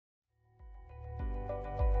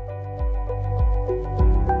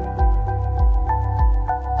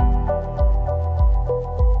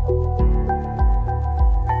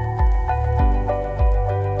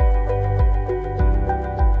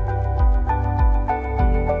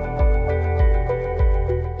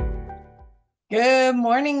Good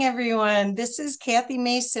morning, everyone. This is Kathy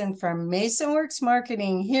Mason from Mason Works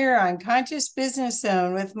Marketing here on Conscious Business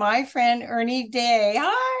Zone with my friend Ernie Day.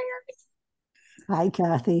 Hi, Hi,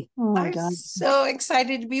 Kathy. Oh my I'm God. so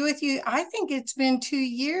excited to be with you. I think it's been 2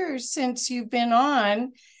 years since you've been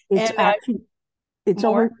on, It's and actually, it's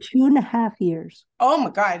over more. 2.5 years. Oh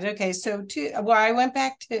my God. Okay. I went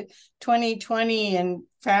back to 2020 and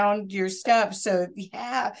found your stuff. So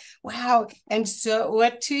yeah, wow. And so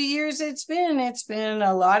what 2 years it's been? It's been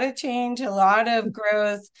a lot of change, a lot of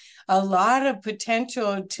growth, a lot of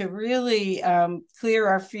potential to really clear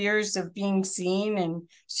our fears of being seen and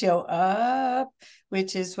show up,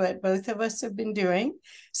 which is what both of us have been doing.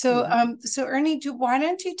 So, Yeah. so Ernie, why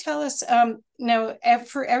don't you tell us now,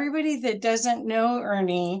 for everybody that doesn't know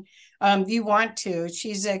Ernie, you want to.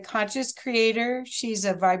 She's a conscious creator. She's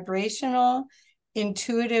a vibrational,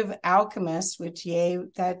 intuitive alchemist, which, yay,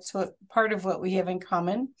 that's what part of what we have in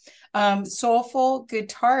common. Soulful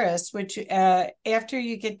guitarist, which after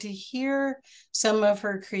you get to hear some of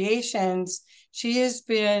her creations, she has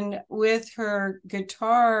been with her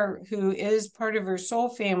guitar, who is part of her soul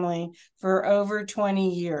family, for over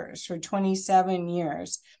 20 years, for 27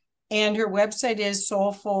 years. And her website is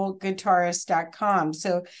soulfulguitarist.com.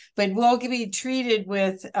 So, but we'll be treated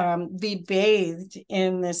with, be bathed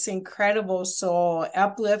in this incredible soul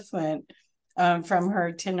upliftment from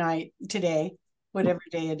her today, whatever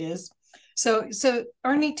day it is. So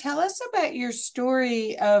Ernie, tell us about your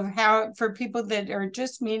story of how, for people that are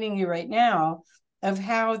just meeting you right now, of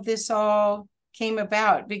how this all came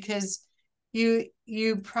about, because you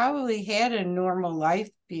probably had a normal life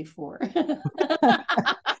before.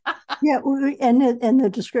 Yeah. And the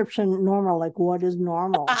description normal, like what is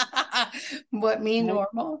normal? What mean Right?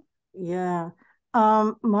 normal? Yeah.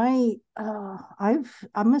 I'm a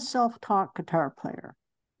self-taught guitar player,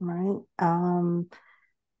 right?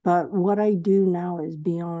 But what I do now is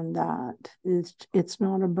beyond that. It's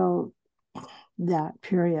not about that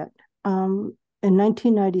period. In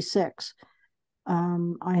 1996,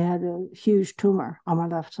 I had a huge tumor on my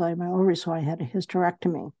left side of my ovary, so I had a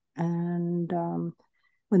hysterectomy. And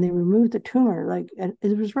when they removed the tumor, like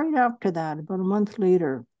it was right after that, about a month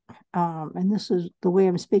later. And this is the way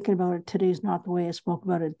I'm speaking about it today is not the way I spoke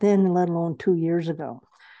about it then, let alone 2 years ago.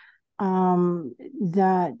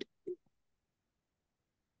 That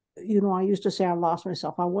I used to say I lost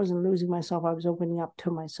myself. I wasn't losing myself. I was opening up to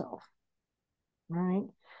myself, right?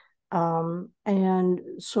 And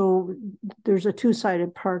so there's a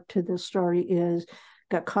two-sided part to this story is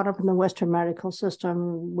got caught up in the Western medical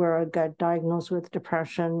system where I got diagnosed with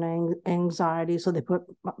depression and anxiety. So they put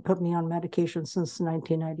me on medication since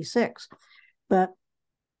 1996. But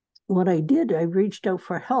what I did, I reached out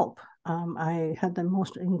for help. I had the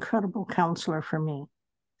most incredible counselor for me,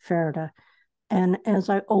 Farida. And as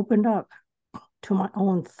I opened up to my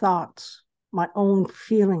own thoughts, my own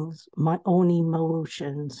feelings, my own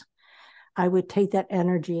emotions, I would take that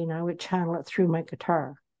energy and I would channel it through my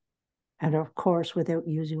guitar. And of course, without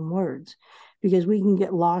using words, because we can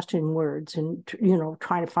get lost in words and,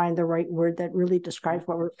 trying to find the right word that really describes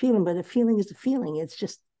what we're feeling. But a feeling is a feeling. It's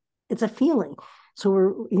a feeling.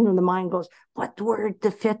 So the mind goes, what word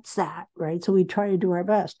fits that? Right. So we try to do our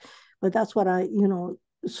best. But that's what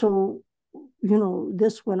so,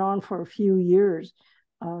 this went on for a few years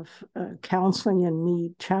of counseling and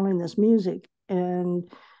me channeling this music.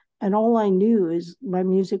 And all I knew is my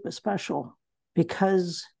music was special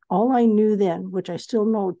because all I knew then, which I still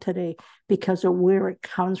know today, because of where it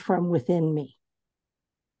comes from within me.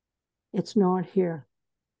 It's not here.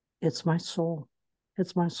 It's my soul.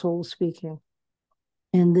 It's my soul speaking.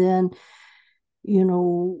 And then, you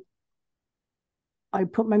know, I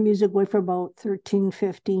put my music away for about 13,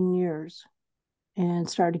 15 years and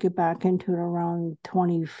started to get back into it around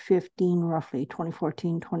 2015, roughly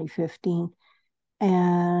 2014, 2015.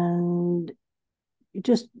 And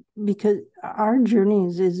just because our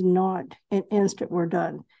journeys is not an instant we're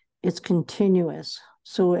done, it's continuous.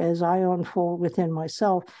 So as I unfold within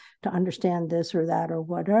myself to understand this or that or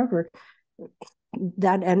whatever,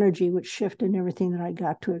 that energy would shift in everything that I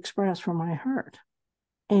got to express from my heart.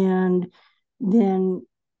 And then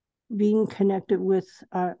being connected with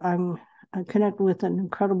I connect with an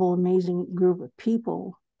incredible, amazing group of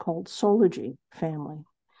people called Soulology family,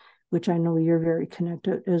 which I know you're very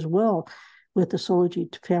connected as well with the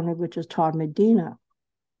Soulology family, which is Todd Medina.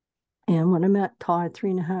 And when I met Todd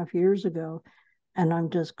 3.5 years ago, and I'm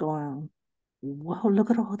just going, wow,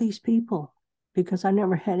 look at all these people, because I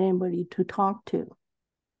never had anybody to talk to,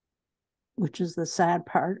 which is the sad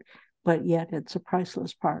part, but yet it's a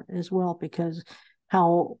priceless part as well, because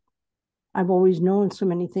how I've always known so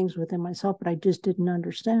many things within myself, but I just didn't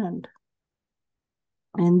understand.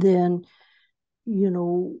 And then, you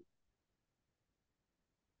know,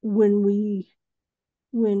 when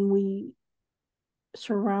we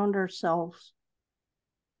surround ourselves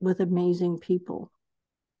with amazing people,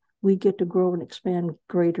 we get to grow and expand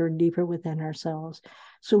greater and deeper within ourselves.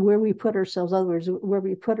 So where we put ourselves, in other words, where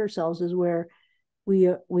we put ourselves is where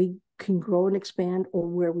we can grow and expand, or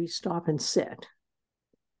where we stop and sit.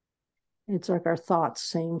 It's like our thoughts,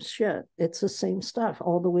 same shit. It's the same stuff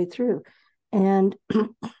all the way through. And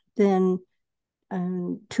then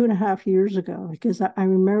 2.5 years ago, because I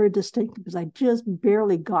remember distinctly, because I just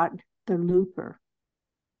barely got the looper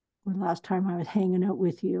the last time I was hanging out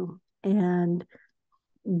with you. And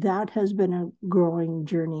that has been a growing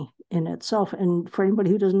journey in itself. And for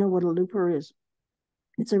anybody who doesn't know what a looper is,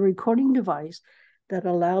 it's a recording device that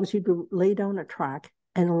allows you to lay down a track,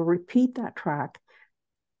 and it'll repeat that track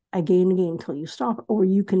again and again until you stop. Or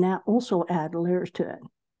you can also add layers to it.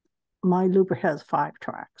 My looper has 5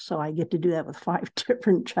 tracks, so I get to do that with 5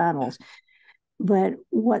 different channels. But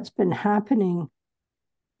what's been happening,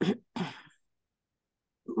 of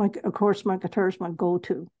course, my guitar is my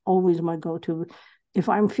go-to, always my go-to. If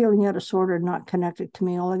I'm feeling out of sort or not connected to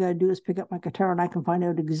me, all I got to do is pick up my guitar and I can find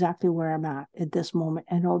out exactly where I'm at this moment,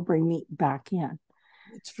 and it'll bring me back in.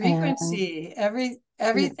 It's frequency.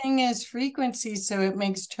 Everything is frequency, so it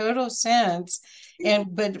makes total sense.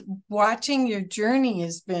 But watching your journey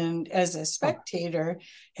has been, as a spectator,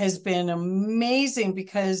 has been amazing,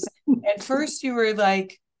 because at first you were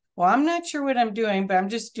like, well, I'm not sure what I'm doing, but I'm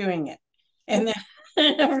just doing it. And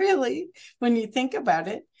then really, when you think about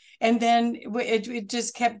it, and then it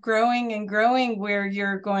just kept growing and growing, where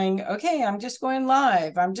you're going, okay, I'm just going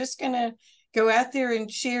live. I'm just going to go out there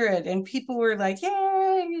and share it. And people were like,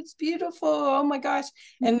 yay, it's beautiful. Oh my gosh.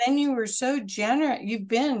 And then you were so generous. You've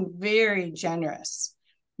been very generous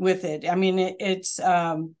with it. I mean, it's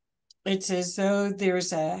as though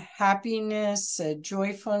there's a happiness, a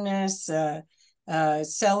joyfulness, a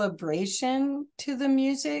celebration to the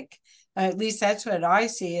music. At least that's what I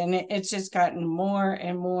see. And it's just gotten more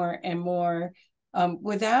and more and more,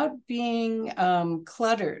 without being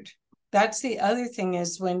cluttered. That's the other thing,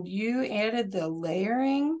 is when you added the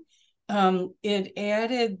layering, it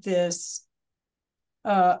added this.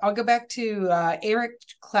 I'll go back to Eric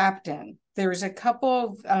Clapton. There's a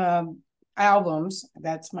couple of albums,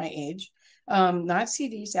 that's my age, not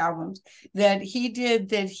CDs, albums, that he did,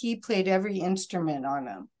 that he played every instrument on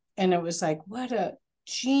them. And it was like, what a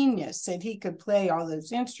genius that he could play all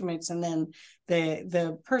those instruments, and then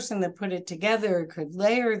the person that put it together could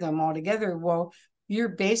layer them all together. Well, you're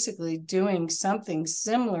basically doing something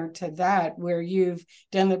similar to that, where you've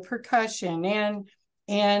done the percussion and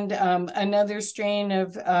another strain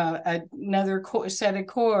of another set of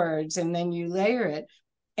chords, and then you layer it,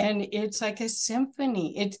 and it's like a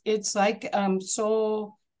symphony. It's like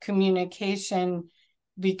soul communication,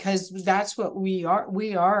 because that's what we are.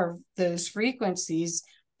 We are those frequencies,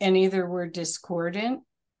 and either we're discordant,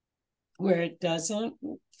 where it doesn't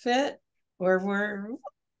fit, or we're.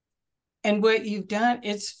 And what you've done,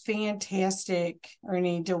 it's fantastic,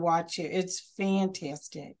 Ernie, to watch you. It's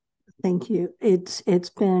fantastic. Thank you. It's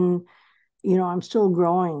been, I'm still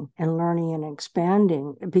growing and learning and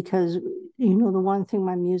expanding, because, the one thing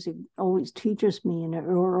my music always teaches me, and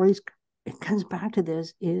or always it comes back to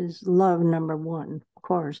this, is love, number one, of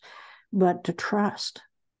course, but to trust.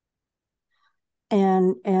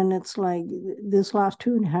 And it's like this last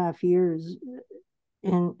 2.5 years,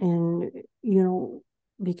 in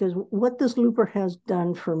because what this looper has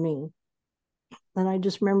done for me, and I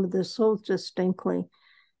just remember this so distinctly,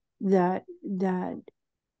 that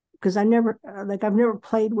because I've never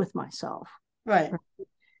played with myself, right?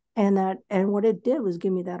 And what it did was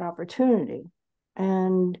give me that opportunity.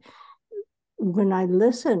 And when I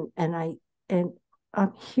listen, and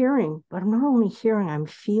I'm hearing, but I'm not only hearing, I'm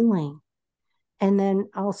feeling. And then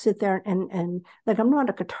I'll sit there and like, I'm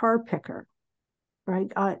not a guitar picker,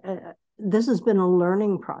 right? This has been a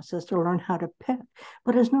learning process to learn how to pick,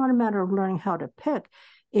 but it's not a matter of learning how to pick.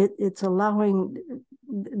 It's allowing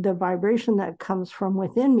the vibration that comes from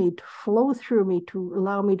within me to flow through me, to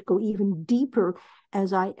allow me to go even deeper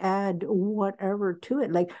as I add whatever to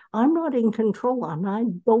it. Like, I'm not in control, and I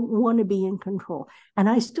don't want to be in control. And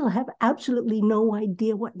I still have absolutely no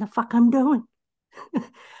idea what the fuck I'm doing.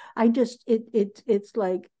 I just, it's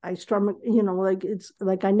like I strum, like, it's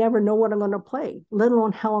like I never know what I'm going to play, let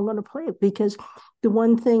alone how I'm going to play it. Because the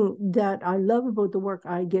one thing that I love about the work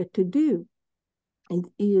I get to do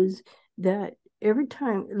is that every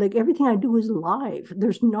time, like, everything I do is live.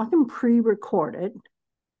 There's nothing pre-recorded.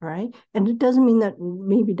 right? And it doesn't mean that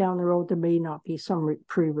maybe down the road there may not be some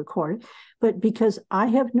pre-recorded, but because I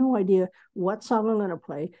have no idea what song I'm going to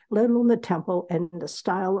play, let alone the tempo and the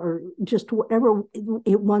style or just whatever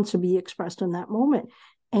it wants to be expressed in that moment.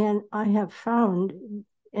 And I have found,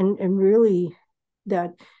 and really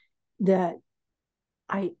that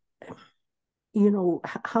I,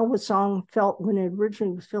 how a song felt when it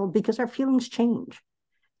originally was filled, because our feelings change.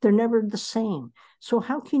 They're never the same. So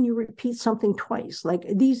how can you repeat something twice? Like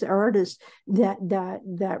these artists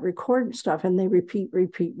that record stuff and they repeat.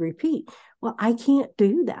 Well, I can't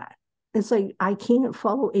do that. It's like I can't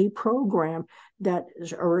follow a program that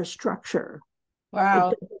is, or a structure.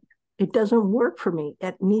 Wow. It doesn't work for me.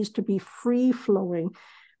 It needs to be free flowing,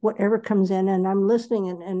 whatever comes in, and I'm listening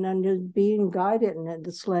and I'm just being guided. And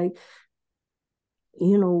it's like,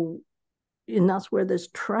 you know, and that's where this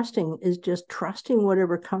trusting is, just trusting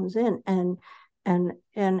whatever comes in. And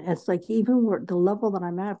it's like, even where the level that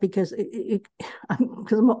I'm at, because because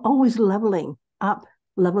I'm always leveling up.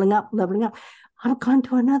 I've gone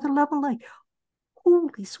to another level, like,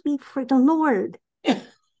 holy sweet freaking Lord.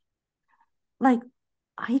 Like,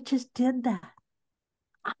 I just did that.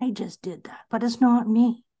 But it's not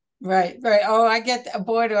me. Right. Oh, I get that.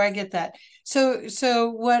 Boy, do I get that. So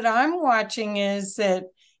what I'm watching is that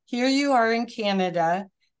here you are in Canada,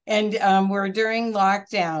 and we're during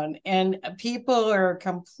lockdown, and people are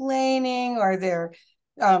complaining, or they're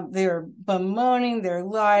bemoaning their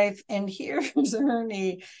life. And here's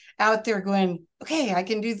Ernie out there going, okay, I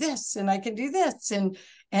can do this and I can do this. And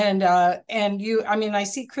you, I mean, I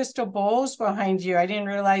see crystal bowls behind you. I didn't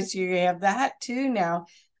realize you have that too now.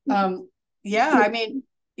 Yeah, I mean,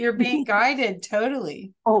 you're being guided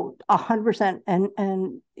totally. Oh, 100%.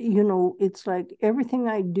 And it's like everything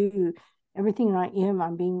I do, everything I am,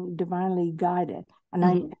 I'm being divinely guided.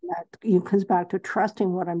 And that comes back to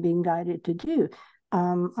trusting what I'm being guided to do.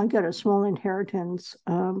 I got a small inheritance,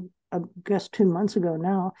 I guess 2 months ago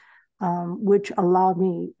now, which allowed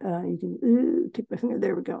me, you can take my finger,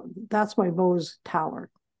 there we go. That's my Bose tower,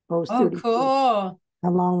 Bose Oh, 30, cool.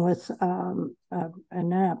 along with a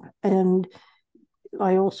nap. And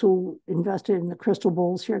I also invested in the crystal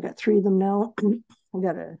bowls here. I got 3 of them now. I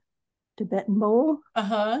got a Tibetan bowl.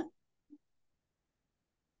 Uh-huh.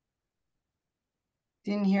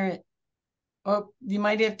 Didn't hear it. Oh, you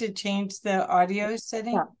might have to change the audio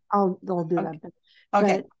setting. Yeah, I'll do Okay. that.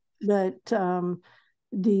 Okay. But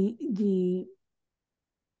the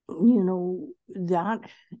that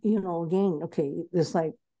again, okay, it's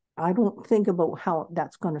like I don't think about how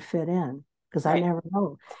that's going to fit in, because I Right. never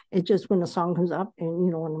know. It's just when the song comes up,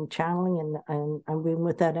 and when I'm channeling and I'm being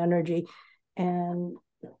with that energy, and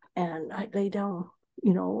I lay down.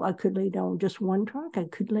 I could lay down just one track. I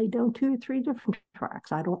could lay down 2 or 3 different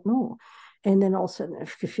tracks. I don't know. And then all of a sudden,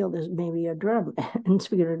 if you feel there's maybe a drum, and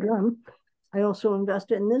speaking of drum, I also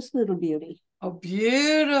invested in this little beauty. Oh,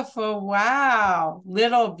 beautiful. Wow.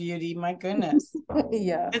 Little beauty. My goodness.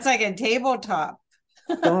 Yeah. It's like a tabletop.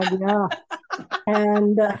 God, yeah.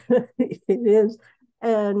 And it is.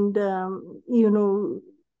 And,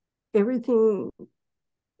 everything,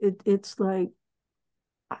 it's like,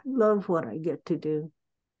 I love what I get to do,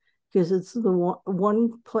 because it's the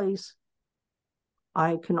one place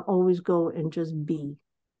I can always go and just be.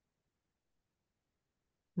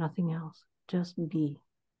 Nothing else, just be.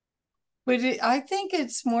 But I think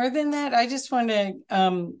it's more than that. I just want to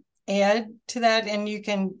add to that, and you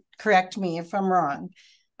can correct me if I'm wrong.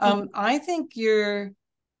 I think the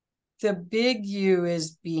big you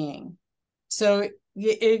is being. So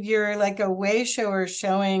you're like a way shower,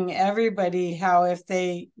 showing everybody how, if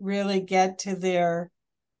they really get to their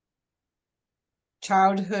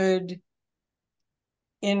childhood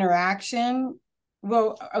interaction.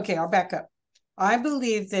 Well, okay, I'll back up. I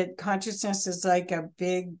believe that consciousness is like a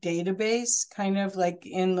big database, kind of like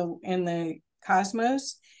in the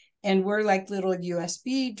cosmos, and we're like little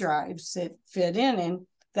USB drives that fit in, and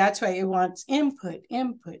that's why it wants input,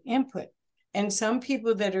 input, input. And some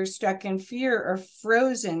people that are stuck in fear are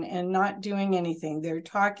frozen and not doing anything. They're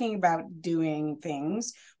talking about doing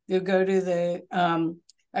things. They'll go to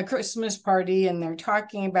a Christmas party, and they're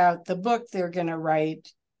talking about the book they're going to write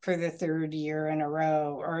for the 3rd year in a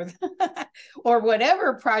row, or or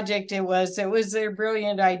whatever project it was their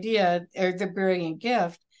brilliant idea or the brilliant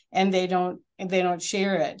gift, and they don't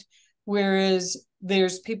share it. Whereas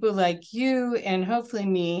there's people like you, and hopefully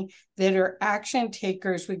me, that are action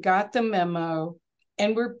takers. We got the memo,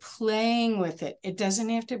 and we're playing with it. It doesn't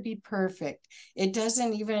have to be perfect. It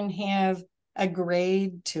doesn't even have a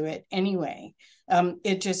grade to it anyway.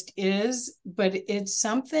 It just is, but it's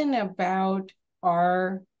something about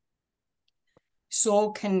our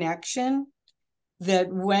soul connection that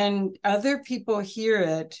when other people hear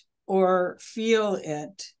it or feel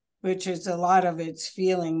it, which is a lot of it's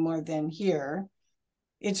feeling more than hear,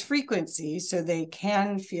 it's frequency, so they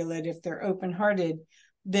can feel it if they're open-hearted,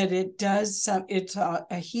 that it does some, it's a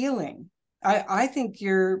healing. I think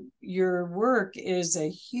your work is a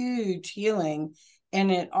huge healing,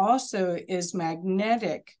 and it also is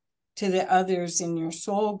magnetic to the others in your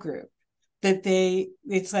soul group, that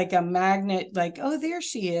it's like a magnet, like, oh, there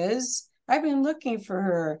she is, I've been looking for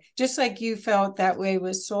her, just like you felt that way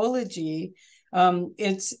with Soulology.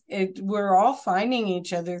 We're all finding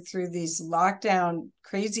each other through these lockdown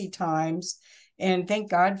crazy times, and thank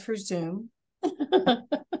God for Zoom.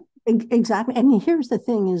 Exactly. And here's the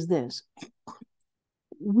thing is this,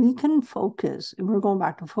 we can focus, and we're going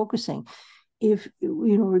back to focusing. If,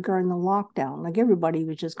 regarding the lockdown, like everybody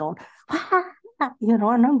was just going, and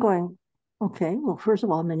I'm going, okay, well, first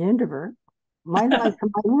of all, I'm an introvert. My life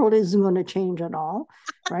and my world isn't going to change at all,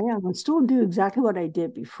 right? I'm going to still do exactly what I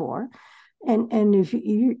did before. And if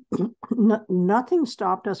nothing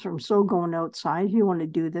stopped us from still going outside. If you want to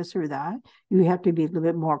do this or that, you have to be a little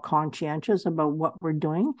bit more conscientious about what we're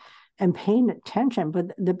doing and paying attention.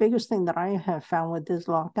 But the biggest thing that I have found with this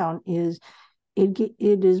lockdown is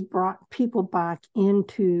it has brought people back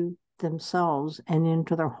into themselves and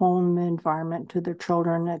into their home environment, to their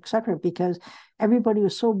children, etc. Because everybody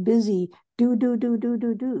was so busy do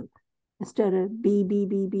instead of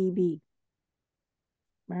be.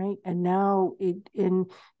 Right. And now we're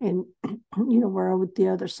with the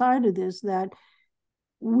other side of this, that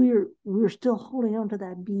we're still holding on to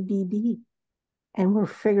that be. And we're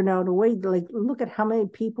figuring out a way, like, look at how many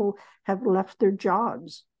people have left their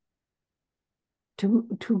jobs to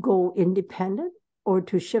go independent, or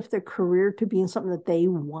to shift their career to being something that they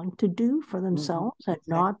want to do for themselves, and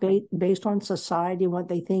not based on society and what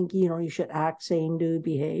they think, you should act, say, and do,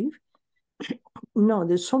 behave. No,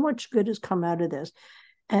 there's so much good has come out of this.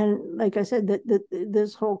 And like I said, that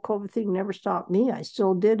this whole COVID thing never stopped me. I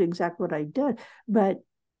still did exactly what I did, but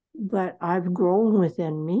I've grown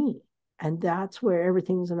within me. And that's where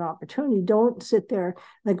everything's an opportunity. Don't sit there,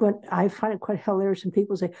 like, when I find it quite hilarious when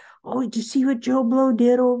people say, oh, did you see what Joe Blow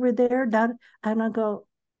did over there? And I go,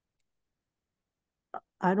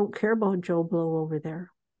 I don't care about Joe Blow over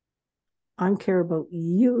there. I care about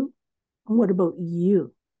you. And what about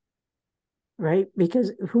you? Right?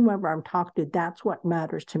 Because whomever I'm talking to, that's what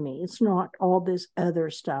matters to me. It's not all this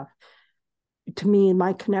other stuff. To me,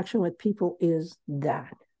 my connection with people is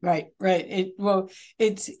that. Right.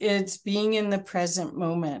 It's being in the present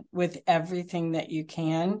moment with everything that you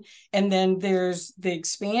can. And then there's the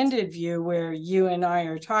expanded view where you and I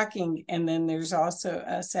are talking. And then there's also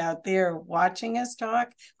us out there watching us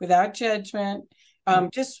talk without judgment,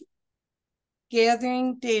 just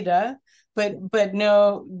gathering data, but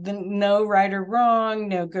no right or wrong,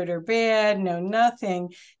 no good or bad, no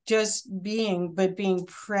nothing, just being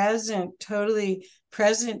present, totally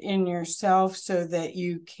present in yourself, so that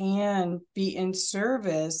you can be in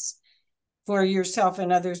service for yourself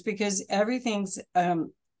and others, because everything's a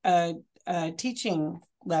teaching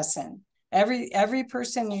lesson. Every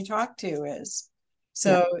person you talk to is.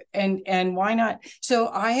 So, yeah. And why not? So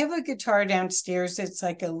I have a guitar downstairs. It's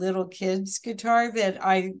like a little kid's guitar that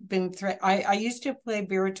I've been, I used to play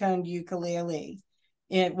baritone ukulele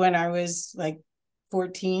when I was like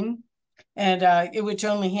 14, and which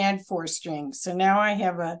only had 4 strings. So now I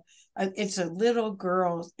have it's a little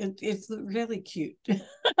girl. It's really cute.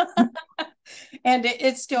 And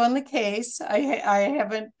it's still in the case. I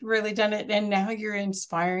haven't really done it. And now you're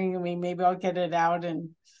inspiring me. Maybe I'll get it out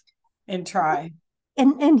and try.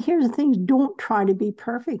 And here's the thing, don't try to be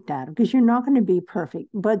perfect at it, because you're not going to be perfect.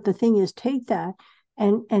 But the thing is, take that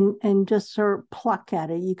and just sort of pluck at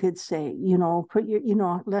it. You could say, put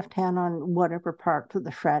your, left hand on whatever part of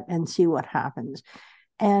the fret and see what happens.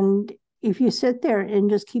 And if you sit there and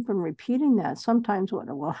just keep on repeating that, sometimes what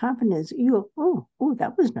will happen is you go, oh,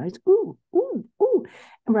 that was nice. Ooh,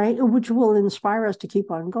 right? Which will inspire us to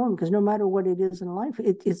keep on going, because no matter what it is in life,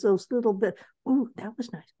 it's those little bit, ooh, that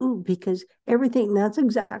was nice. Ooh, because everything, that's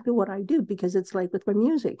exactly what I do, because it's like with my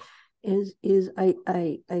music, is I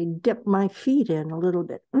dip my feet in a little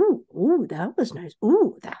bit. Ooh, that was nice.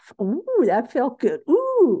 Ooh, that felt good.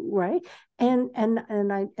 Ooh, right? And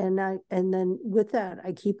then with that,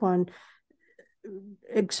 I keep on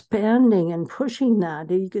expanding and pushing that,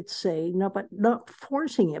 you could say, but not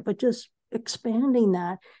forcing it, but just expanding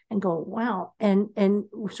that and go, wow. And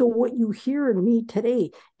so what you hear in me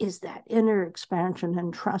today is that inner expansion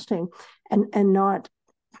and trusting, and not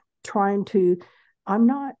trying to, I'm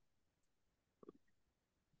not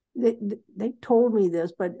they told me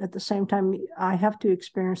this, but at the same time, I have to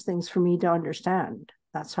experience things for me to understand.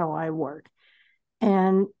 That's how I work.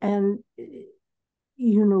 And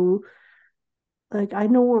you know, like I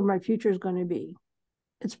know where my future is going to be.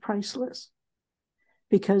 It's priceless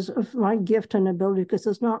because of my gift and ability, because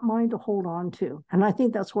it's not mine to hold on to. And I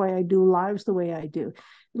think that's why I do lives the way I do.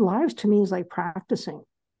 Lives to me is like practicing,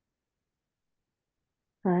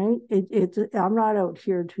 right? I'm not out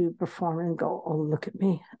here to perform and go, oh, look at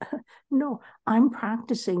me. No, I'm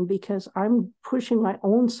practicing because I'm pushing my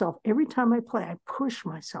own self. Every time I play, I push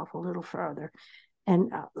myself a little further.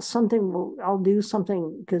 And I'll do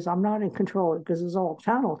something because I'm not in control because it's all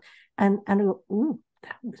channeled. And I go, ooh,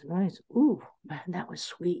 that was nice. Ooh, man, that was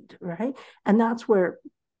sweet, right? And that's where,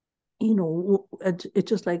 you know, it's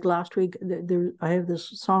just like last week. I have this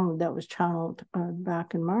song that was channeled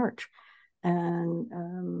back in March,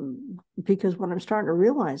 and because what I'm starting to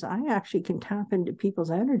realize, I actually can tap into people's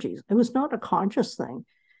energies. It was not a conscious thing,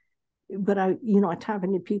 but I tap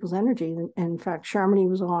into people's energy. And in fact,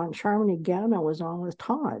 Charmony Gamma was on with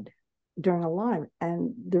Todd during a live,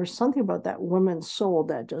 and there's something about that woman's soul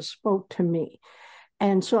that just spoke to me.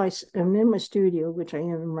 And so I'm in my studio, which I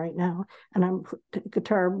am right now, and I'm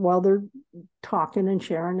guitar while they're talking and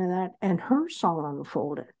sharing and that, and her song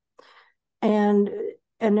unfolded, and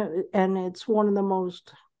it's one of the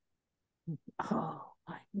most, oh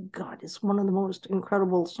my God, it's one of the most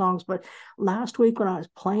incredible songs. But last week when I was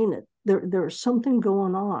playing it, there was something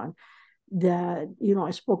going on that, I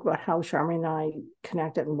spoke about how Charmaine and I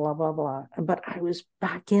connected and blah, blah, blah. But I was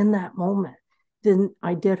back in that moment. Then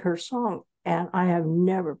I did her song, and I have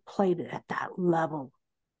never played it at that level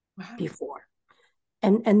before.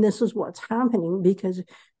 And this is what's happening because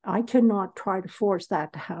I cannot try to force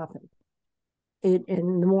that to happen.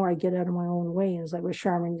 And the more I get out of my own way, is like with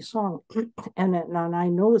Charmaine's song, and I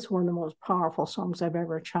know it's one of the most powerful songs I've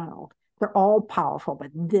ever channeled. They're all powerful, but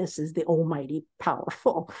this is the almighty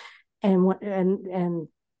powerful. And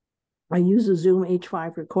I use a Zoom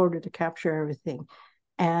H5 recorder to capture everything,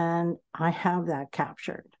 and I have that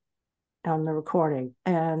captured on the recording.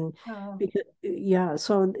 And because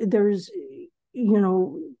so there's,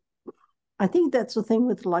 I think that's the thing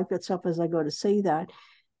with life itself, as I go to say that,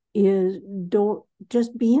 is don't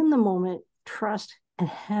just be in the moment, trust, and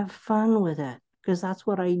have fun with it, because that's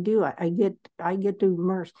what I do. I get to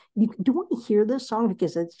immerse. Do you want to hear this song,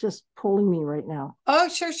 because it's just pulling me right now? Oh,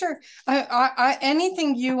 sure.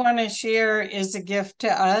 Anything you want to share is a gift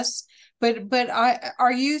to us. But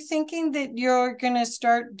are you thinking that you're going to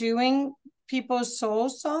start doing people's soul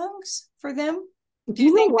songs for them? Do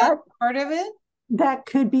you think that's part of it? That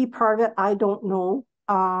could be part of it. I don't know.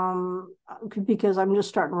 Because I'm just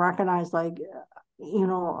starting to recognize, like,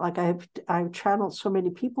 like I've channeled so many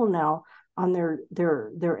people now on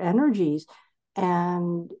their energies,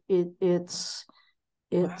 and it's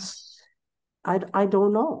wow. I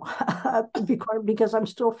don't know because I'm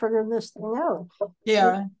still figuring this thing out.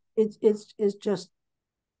 Yeah, it's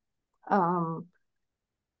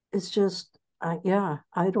just yeah,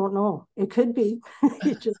 I don't know. It could be.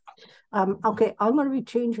 It just okay. I'm going to be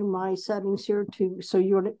changing my settings here so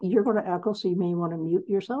you're going to echo, so you may want to mute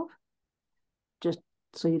yourself, just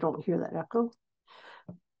so you don't hear that echo.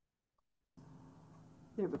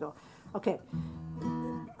 There we go. Okay.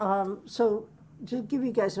 So to give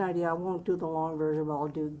you guys an idea, I won't do the long version, but I'll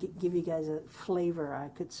give you guys a flavor, I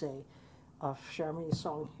could say, of Charmaine's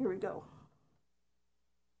song. Here we go.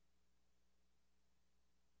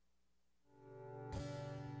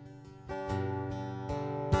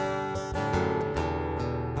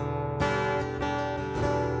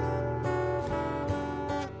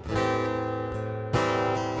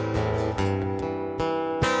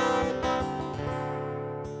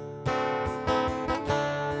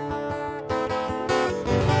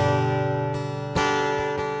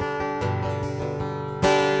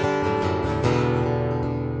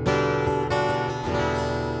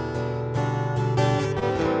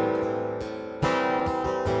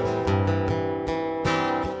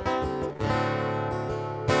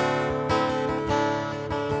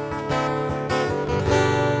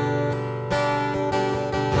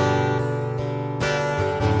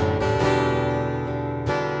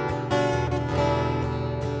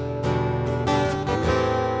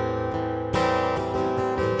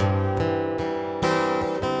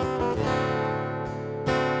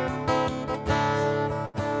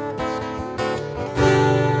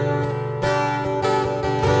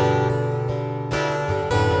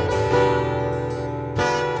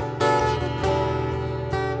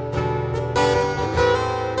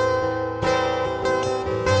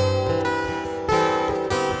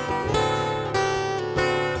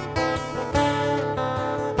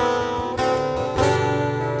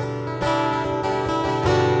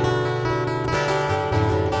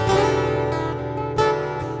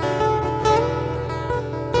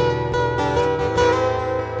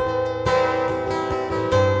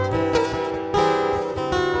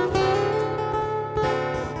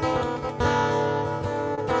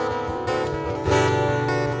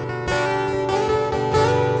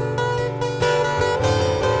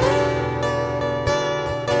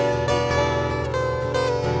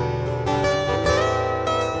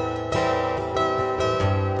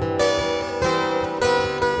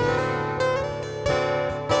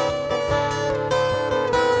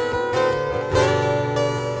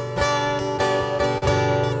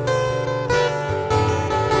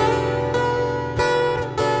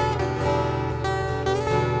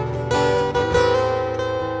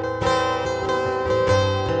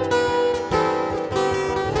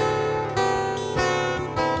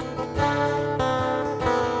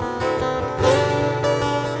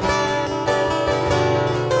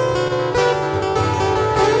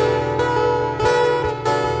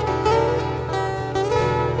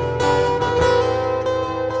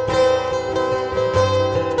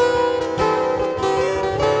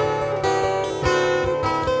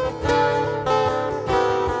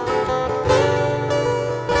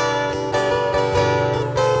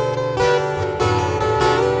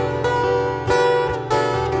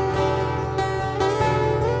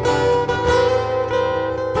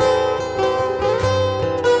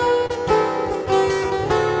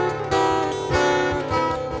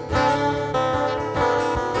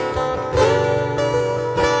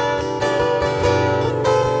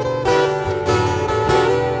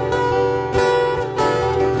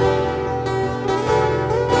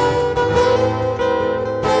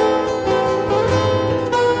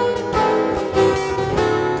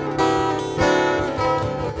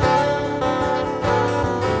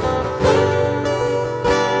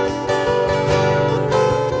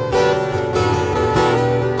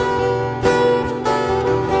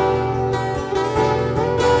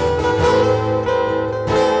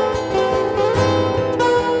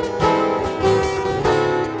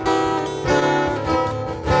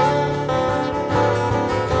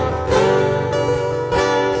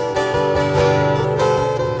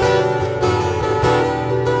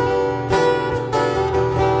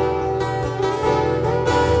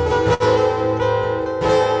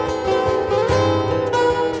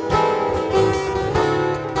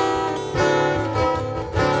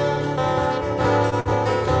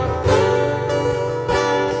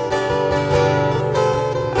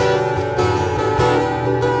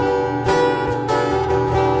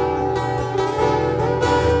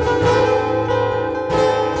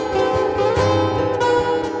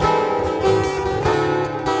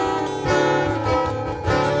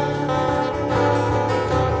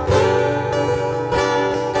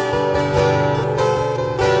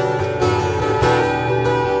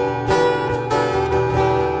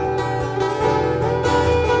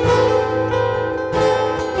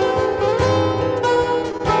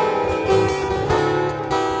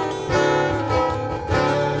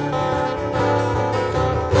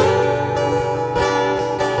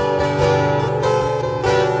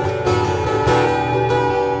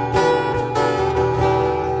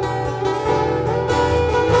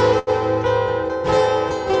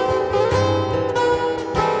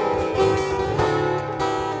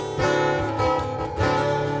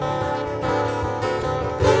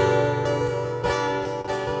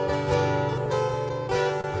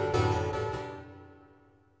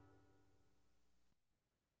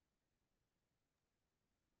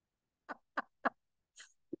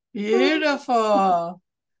 Beautiful.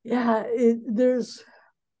 Yeah, there's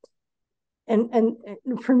and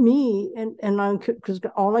for me, and I'm, because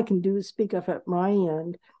all I can do is speak of at my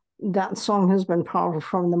end, that song has been powerful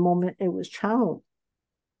from the moment it was channeled,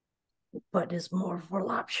 but it's more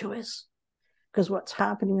voluptuous because what's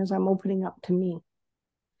happening is I'm opening up to me,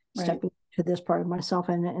 Right. stepping to this part of myself,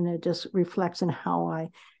 and it just reflects in how I,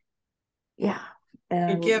 yeah. A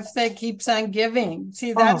And gift that keeps on giving.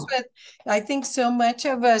 See, that's oh, what I think so much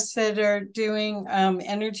of us that are doing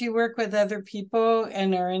energy work with other people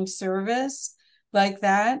and are in service like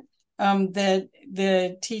that, that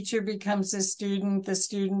the teacher becomes a student, the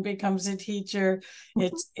student becomes a teacher.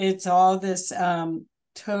 It's all this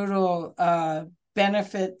total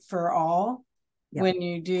benefit for all yeah, when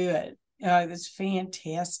you do it. It's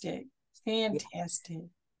fantastic. yeah. Fantastic.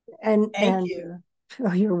 Thank And you.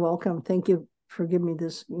 oh, you're welcome. Thank you for giving me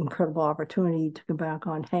this incredible opportunity to come back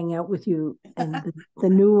on, hang out with you and the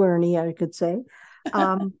new Ernie, I could say.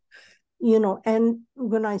 Um, and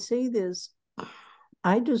when I say this,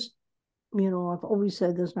 I just, I've always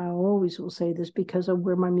said this and I always will say this because of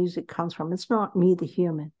where my music comes from. It's not me, the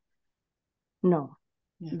human. No.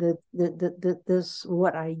 Yeah. This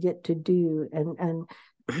what I get to do. And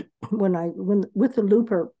when with the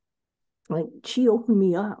looper, like she opened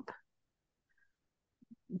me up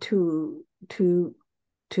to to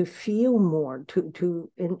to feel more,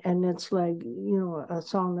 and it's like, a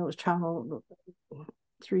song that was channeled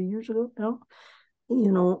 3 years ago now,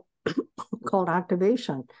 you know called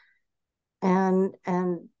Activation. And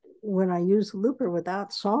when I used the looper with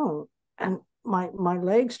that song, and my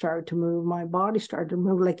legs started to move, my body started to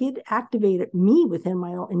move, like it activated me within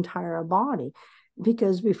my entire body.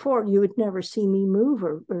 Because before you would never see me move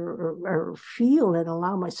or feel and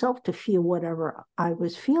allow myself to feel whatever I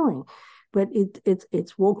was feeling. But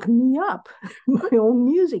it's woken me up. My own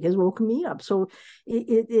music has woken me up. So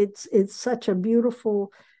it's such a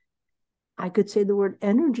beautiful, I could say the word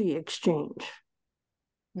energy exchange,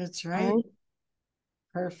 That's right. right?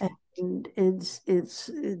 Perfect. And it's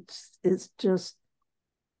just,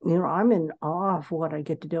 I'm in awe of what I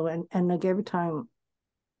get to do. And like every time,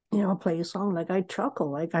 I play a song, like I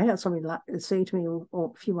chuckle. Like I had somebody say to me a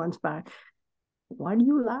few months back, why do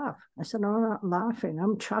you laugh? I said, no, I'm not laughing,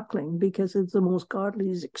 I'm chuckling, because it's the most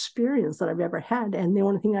godliest experience that I've ever had, and the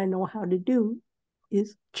only thing I know how to do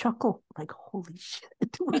is chuckle. Like, holy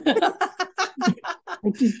shit. I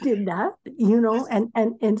just did that,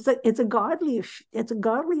 and it's a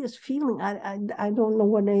godliest feeling. I don't know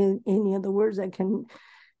what any other words I can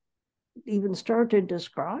even start to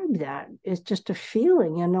describe that. It's just a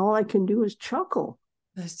feeling, and all I can do is chuckle.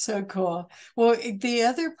 That's so cool. Well, the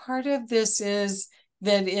other part of this is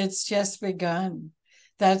that it's just begun.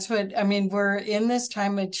 That's what I mean. We're in this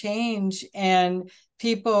time of change, and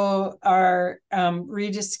people are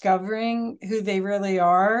rediscovering who they really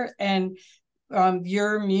are. And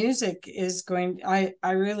your music is going, I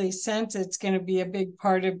really sense it's going to be a big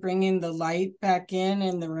part of bringing the light back in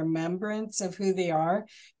and the remembrance of who they are,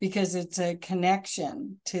 because it's a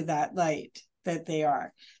connection to that light that they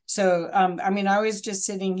are. So I mean, I was just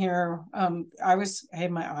sitting here, I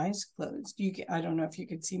had my eyes closed. I don't know if you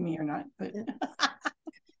could see me or not, but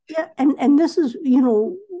Yeah, and this is,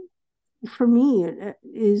 for me, it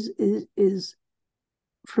is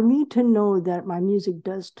for me to know that my music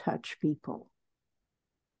does touch people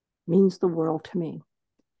means the world to me.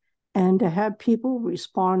 And to have people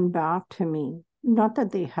respond back to me, not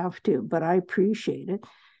that they have to, but I appreciate it,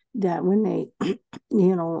 that when they,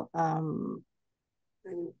 you know, and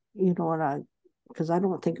because I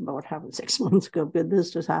don't think about what happened 6 months ago, but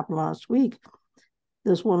this just happened last week.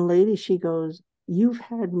 This one lady, she goes, you've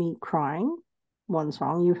had me crying one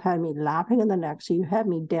song, you've had me laughing on the next, you had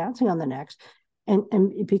me dancing on the next. And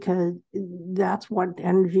because that's what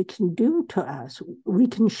energy can do to us. We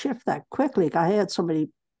can shift that quickly. I had somebody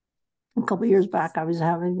a couple of years back, I was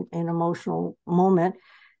having an emotional moment,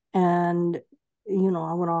 and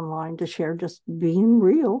I went online to share, just being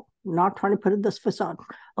real, not trying to put this facade.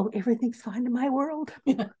 Oh, everything's fine in my world.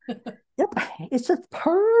 Yep, it's just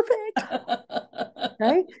perfect,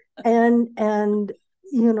 right? And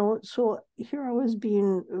so here I was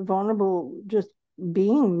being vulnerable, just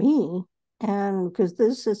being me, and because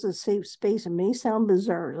this is a safe space, it may sound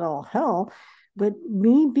bizarre as all hell, but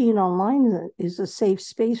me being online is a safe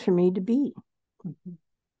space for me to be.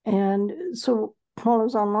 mm-hmm. And so while I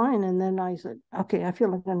was online, and then I said, okay, I feel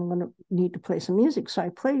like I'm going to need to play some music. So I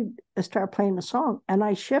started playing the song, and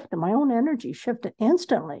I shifted, my own energy shifted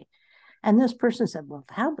instantly. And this person said, well,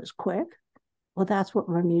 that was quick. Well, that's what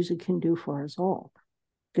my music can do for us all.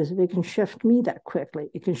 Because if it can shift me that quickly,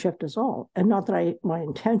 it can shift us all. And not that my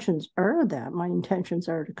intentions are that. My intentions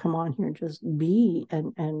are to come on here and just be,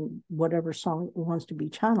 and whatever song wants to be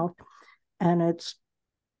channeled. And it's,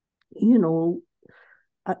 you know,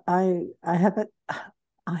 I have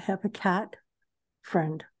a cat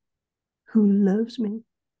friend who loves me.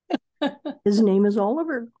 His name is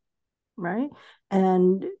Oliver, right?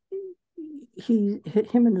 And him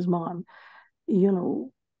and his mom, you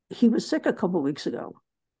know, he was sick a couple of weeks ago.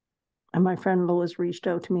 And my friend Lois reached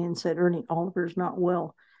out to me and said, Ernie, Oliver's not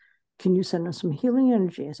well. Can you send us some healing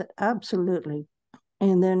energy? I said, absolutely.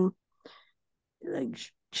 And then like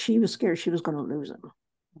she was scared she was going to lose him,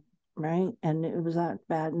 right? And it was that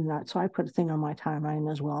bad. And that, so I put a thing on my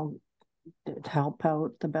timeline as well to help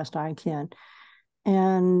out the best I can.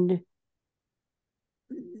 And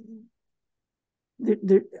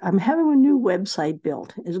I'm having a new website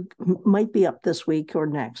built. It might be up this week or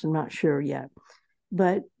next. I'm not sure yet.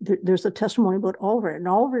 But there's a testimony about Oliver, and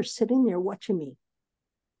Oliver's sitting there watching me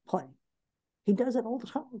play. He does it all the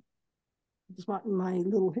time. It's my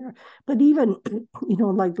little hair. But even, you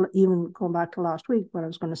know, like even going back to last week, what I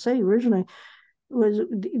was going to say originally was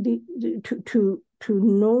to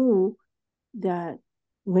know that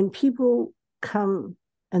when people come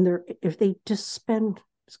and if they just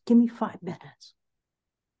give me 5 minutes,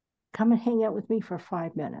 come and hang out with me for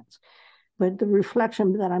 5 minutes. But the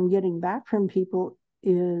reflection that I'm getting back from people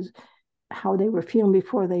is how they were feeling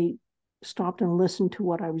before they stopped and listened to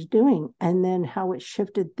what I was doing, and then how it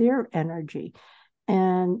shifted their energy.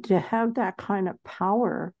 And to have that kind of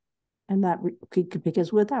power, and that,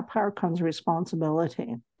 because with that power comes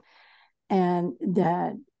responsibility. And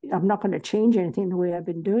that I'm not going to change anything the way I've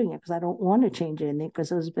been doing it, because I don't want to change anything,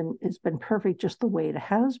 because it's been perfect just the way it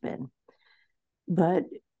has been. But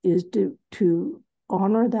is to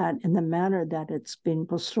honor that in the manner that it's been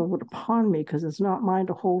bestowed upon me, because it's not mine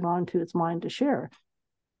to hold on to, it's mine to share.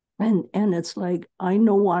 And it's like, I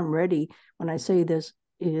know I'm ready when I say this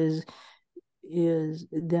is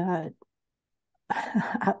that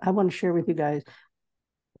I want to share with you guys.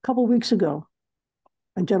 A couple of weeks ago,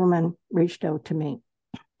 a gentleman reached out to me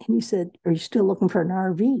and he said, are you still looking for an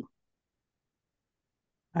RV?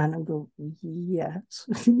 And I go, yes.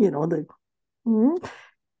 You know,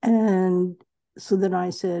 and so then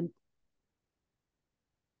I said,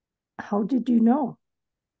 how did you know?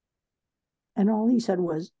 And all he said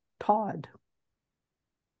was, Todd.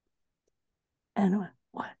 And I went,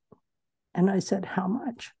 what? And I said, how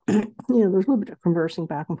much? You know, there's a little bit of conversing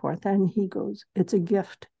back and forth. And he goes, it's a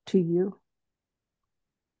gift to you.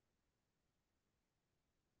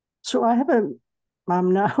 So I'm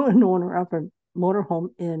now an owner of a motorhome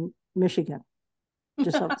in Michigan,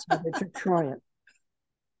 just outside of Detroit.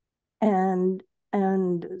 And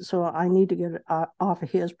so I need to get off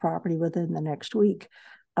of his property within the next week.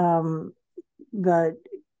 But,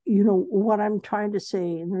 you know, what I'm trying to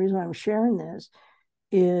say, and the reason I'm sharing this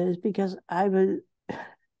is because I've been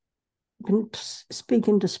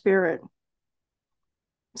speaking to spirit,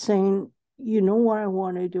 saying, you know what I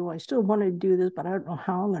want to do? I still want to do this, but I don't know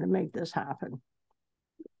how I'm going to make this happen.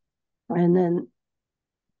 And then,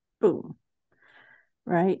 boom,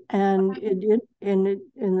 right? And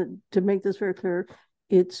to make this very clear,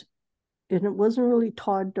 it wasn't really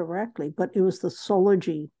Todd directly, but it was the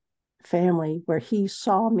Sology family where he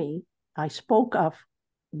saw me. I spoke of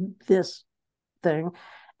this thing,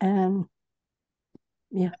 and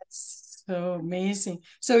yeah, that's so amazing.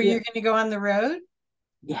 So you're going to go on the road?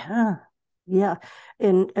 Yeah.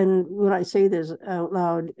 And when I say this out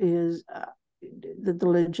loud is that the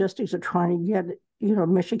logistics of trying to get, you know,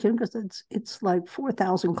 Michigan, because it's like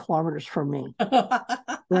 4,000 kilometers from me.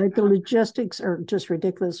 Right? The logistics are just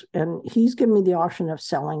ridiculous. And he's given me the option of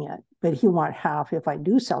selling it, but he want half if I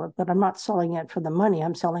do sell it. But I'm not selling it for the money.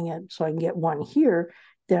 I'm selling it so I can get one here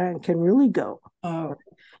that I can really go. Oh.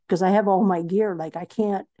 Because I have all my gear. Like I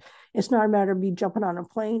can't, it's not a matter of me jumping on a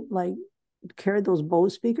plane, like carry those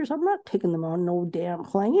Bose speakers. I'm not taking them on no damn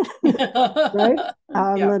plane. Right?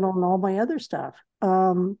 Let alone all my other stuff.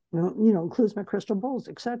 You know, includes my crystal bowls,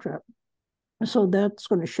 etc. So that's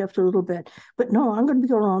going to shift a little bit. But no, I'm going to be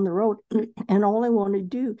going on the road. And all I want to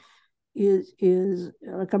do is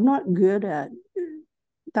like, I'm not good at,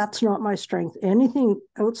 that's not my strength. Anything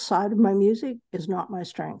outside of my music is not my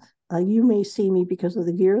strength. You may see me because of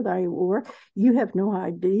the gear that I wore. You have no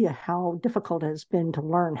idea how difficult it has been to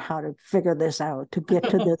learn how to figure this out, to get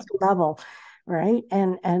to this level, right?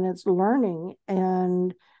 And it's learning.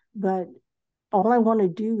 But all I want to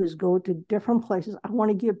do is go to different places. I want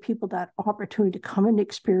to give people that opportunity to come and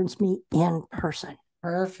experience me in person.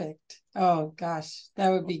 Perfect. Oh gosh,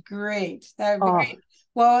 that would be great. That would be great.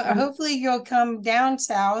 Well, hopefully you'll come down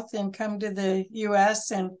south and come to the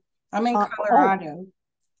US, and I'm in Oh, Colorado.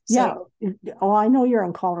 yeah. So Oh, I know you're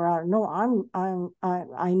in Colorado. No, I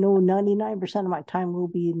know 99% of my time will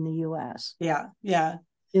be in the US. yeah, yeah.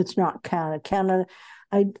 It's not Canada. Canada,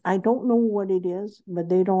 I don't know what it is, but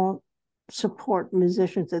they don't support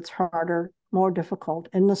musicians. It's harder, more difficult.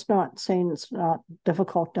 And it's not saying it's not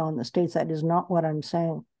difficult down in the States. That is not what I'm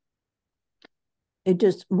saying. It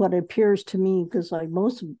just what appears to me, because like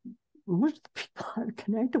most of the people I'm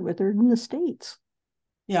connected with are in the States.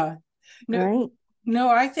 Yeah. No, Right? no,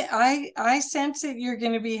 I think I sense that you're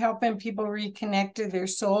going to be helping people reconnect to their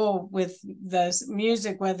soul with the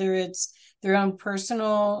music, whether it's their own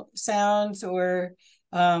personal sounds or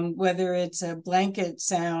whether it's a blanket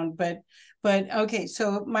sound. But okay,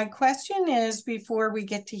 so my question is, before we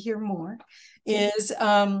get to hear more, is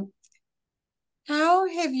how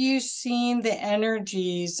have you seen the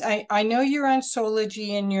energies? I know you're on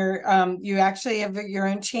Sology and you actually have your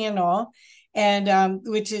own channel, and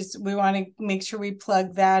which is, we want to make sure we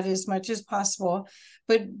plug that as much as possible.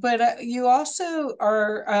 But you also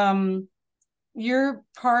are you're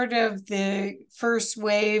part of the first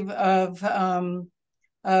wave of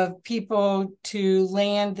people to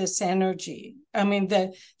land this energy. I mean,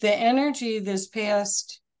 the energy this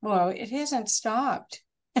past, well, it hasn't stopped.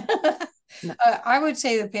 No. I would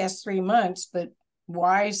say the past 3 months, but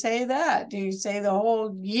why say that? Do you say the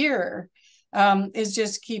whole year? It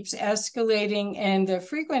just keeps escalating, and the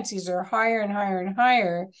frequencies are higher and higher and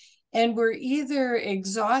higher. And we're either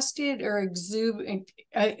exhausted or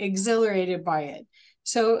exhilarated by it.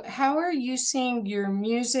 So, how are you seeing your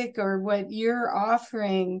music or what you're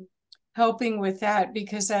offering helping with that?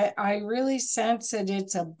 Because I really sense that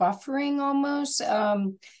it's a buffering almost,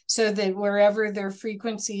 so that wherever their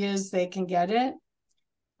frequency is, they can get it.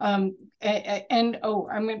 And oh,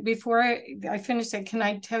 I mean, before I finish that, can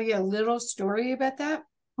I tell you a little story about that?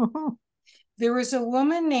 There was a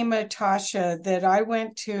woman named Natasha that I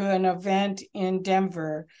went to an event in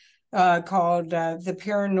Denver called the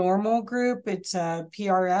Paranormal Group. It's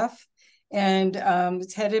PRF, and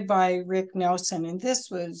it's headed by Rick Nelson. And this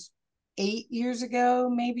was 8 years ago,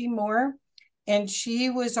 maybe more. And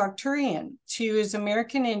she was Arcturian. She was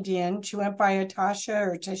American Indian. She went by Atasha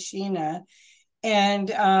or Tashina,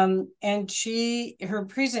 and she, her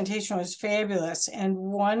presentation was fabulous. And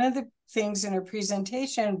one of the things in her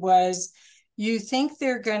presentation was, you think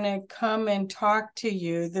they're going to come and talk to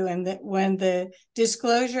you when the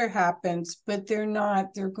disclosure happens, but they're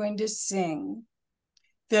not. They're going to sing.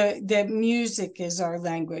 The music is our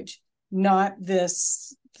language, not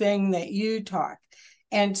this thing that you talk.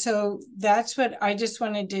 And so that's what I just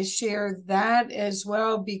wanted to share that as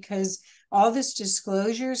well, because all this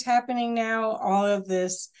disclosure is happening now. All of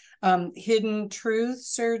this hidden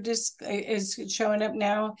truths is showing up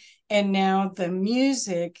now, and now the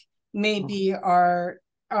music may be our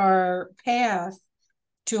path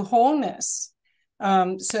to wholeness.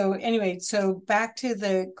 So anyway, so back to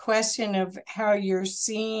the question of how you're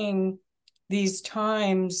seeing these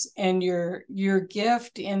times and your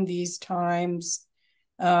gift in these times,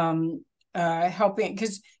 helping,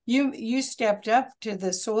 because you stepped up to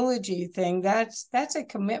the Soulology thing. That's a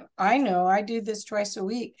commitment. I know I do this twice a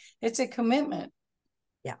week. It's a commitment.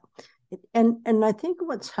 Yeah. And I think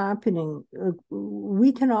what's happening,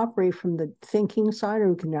 we can operate from the thinking side, or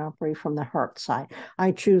we can operate from the heart side.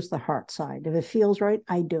 I choose the heart side. If it feels right,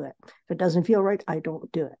 I do it. If it doesn't feel right, I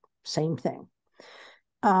don't do it. Same thing.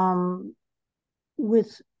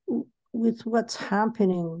 With what's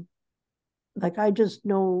happening, like I just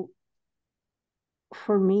know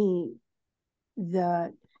for me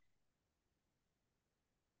that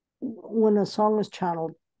when a song is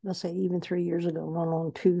channeled, let's say even 3 years ago, One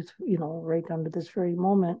Long Tooth, right down to this very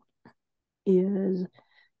moment, is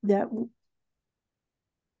that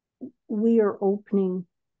we are opening.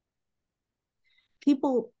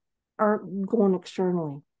 People aren't going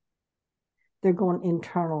externally, they're going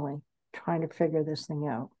internally, trying to figure this thing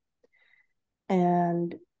out.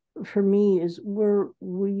 And for me, is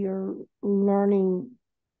we are learning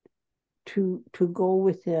to go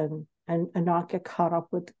within and not get caught up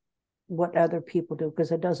with what other people do,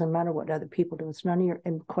 because it doesn't matter what other people do. It's none of your,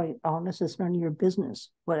 and quite honest, it's none of your business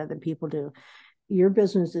what other people do. Your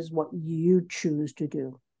business is what you choose to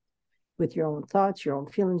do with your own thoughts, your own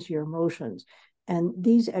feelings, your emotions. And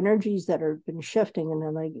these energies that have been shifting, and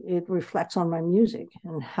then like it reflects on my music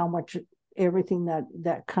and how much everything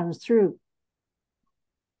that comes through.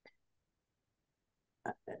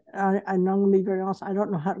 I'm going to be very honest, I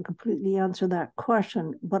don't know how to completely answer that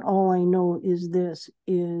question, but all I know is this,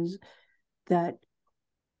 is that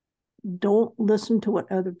don't listen to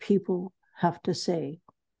what other people have to say.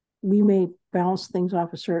 We may bounce things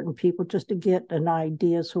off of certain people just to get an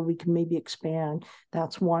idea so we can maybe expand.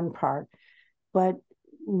 That's one part. But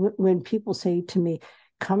when people say to me,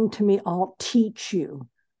 come to me, I'll teach you,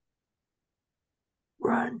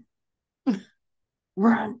 run,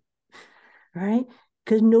 run, right?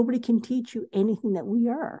 Because nobody can teach you anything that we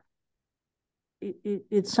are.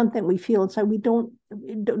 It's something we feel inside. We don't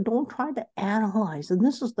try to analyze. And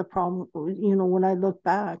this is the problem, when I look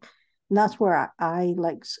back, and that's where I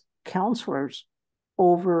like counselors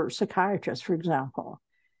over psychiatrists, for example,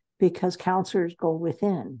 because counselors go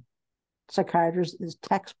within. Psychiatrists is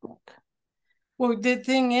textbook. Well, the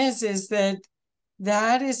thing is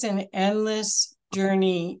that is an endless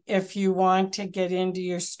journey if you want to get into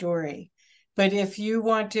your story. But if you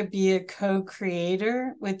want to be a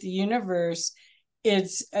co-creator with the universe,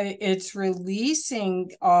 it's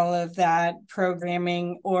releasing all of that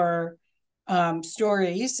programming or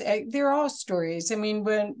stories. They're all stories. I mean,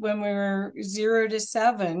 when we were 0 to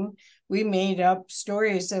 7, we made up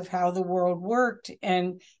stories of how the world worked,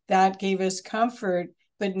 and that gave us comfort.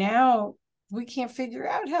 But now we can't figure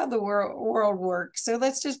out how the world works, so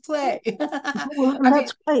let's just play. Well,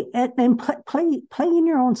 let's play and play in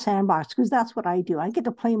your own sandbox, because that's what I do. I get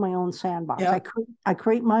to play in my own sandbox. Yep. I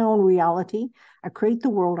create my own reality. I create the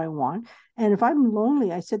world I want. And if I'm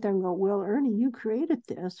lonely, I sit there and go, well, Ernie, you created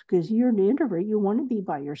this because you're an introvert. You want to be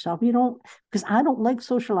by yourself. You don't, because I don't like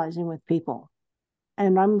socializing with people.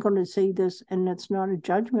 And I'm going to say this, and it's not a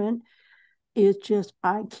judgment. It's just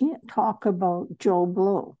I can't talk about Joe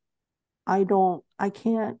Blow. I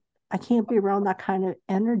can't be around that kind of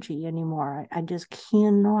energy anymore. I just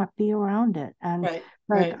cannot be around it. And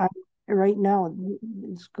right. Right now,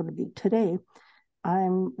 it's going to be today,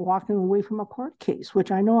 I'm walking away from a court case,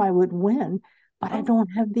 which I know I would win, but I don't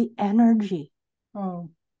have the energy.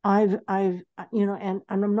 Oh. I've and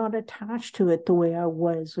I'm not attached to it the way I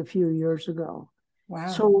was a few years ago.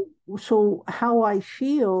 Wow. So how I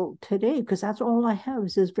feel today, because that's all I have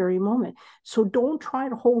is this very moment. So don't try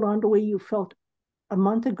to hold on to where you felt a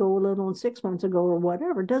month ago, let alone 6 months ago or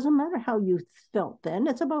whatever. It doesn't matter how you felt then.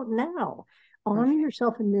 It's about now. Honor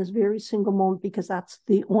yourself in this very single moment, because that's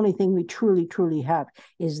the only thing we truly, truly have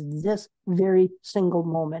is this very single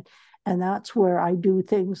moment. And that's where I do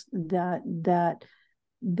things that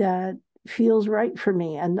feels right for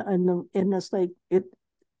me. And it's like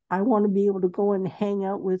I want to be able to go and hang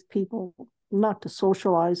out with people, not to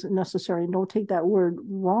socialize necessarily. Don't take that word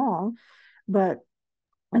wrong, but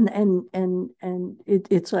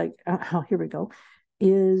it's like, oh, here we go,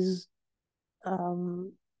 is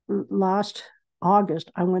last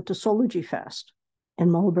August I went to Soulology Fest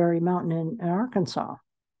in Mulberry Mountain in Arkansas.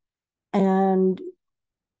 And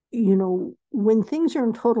when things are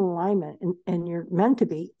in total alignment and you're meant to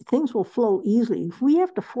be, things will flow easily. If we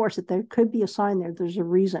have to force it, there could be a sign there's a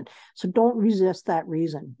reason. So don't resist that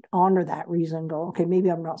reason. Honor that reason. Go, okay,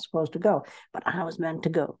 maybe I'm not supposed to go, but I was meant to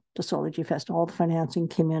go to Soulology Fest. All the financing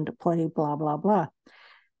came into play, blah, blah, blah.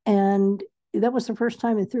 And that was the first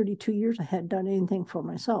time in 32 years I had done anything for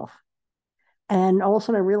myself. And all of a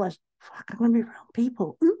sudden I realized, fuck, I'm going to be around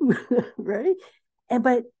people. Ooh, right?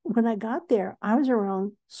 But when I got there, I was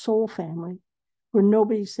around soul family where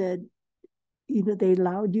nobody said, they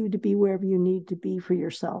allowed you to be wherever you need to be for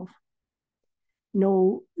yourself.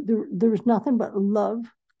 No, there was nothing but love,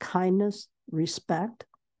 kindness, respect.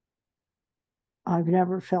 I've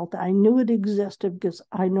never felt that. I knew it existed because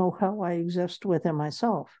I know how I exist within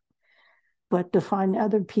myself. But to find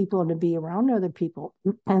other people and to be around other people,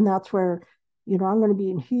 and that's where I'm going to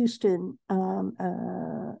be in Houston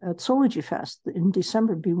at Soulology Fest in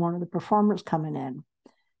December, be one of the performers coming in.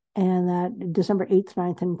 And that December 8th,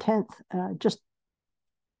 9th, and 10th, just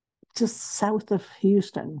south of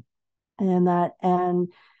Houston. And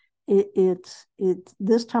it's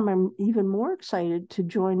this time I'm even more excited to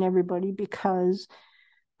join everybody because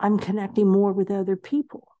I'm connecting more with other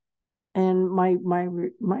people. And my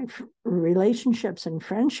relationships and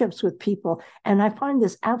friendships with people, and I find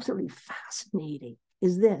this absolutely fascinating,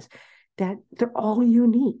 is this, that they're all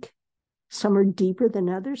unique. Some are deeper than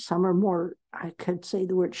others. Some are more, I could say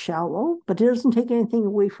the word shallow, but it doesn't take anything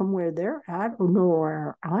away from where they're at or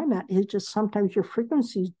where I'm at. It's just sometimes your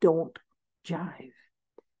frequencies don't jive.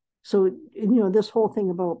 So, this whole thing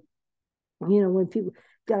about, when people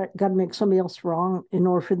got to make somebody else wrong in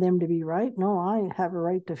order for them to be right. No, I have a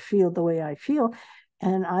right to feel the way I feel.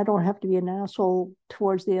 And I don't have to be an asshole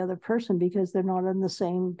towards the other person because they're not on the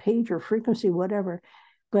same page or frequency, whatever.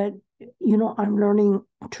 But, I'm learning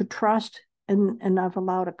to trust, and I've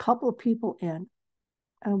allowed a couple of people in.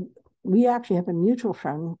 We actually have a mutual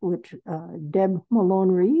friend, which Deb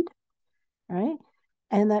Malone Reed, right?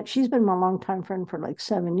 and that she's been my longtime friend for like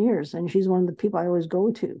 7 years, and she's one of the people I always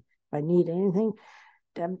go to if I need anything.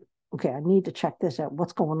 Okay, I need to check this out.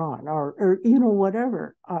 What's going on, or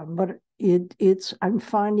whatever. But it's I'm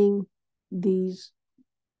finding these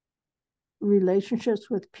relationships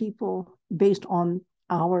with people based on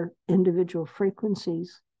our individual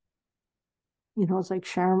frequencies. It's like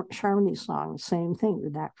Charmony's song, same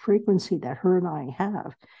thing, that frequency that her and I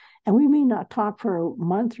have. And we may not talk for a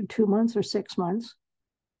month or 2 months or 6 months,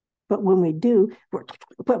 but when we do,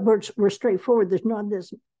 we're straightforward. There's not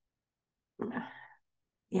this,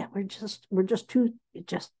 yeah, we're just too,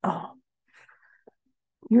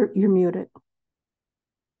 you're muted.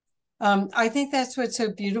 I think that's what's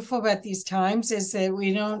so beautiful about these times is that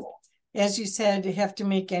we don't, as you said, have to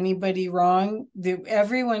make anybody wrong.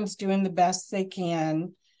 Everyone's doing the best they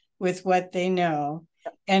can with what they know,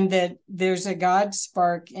 and that there's a God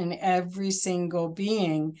spark in every single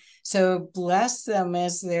being. So bless them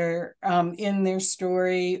as they're in their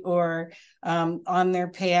story or on their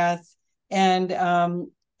path, and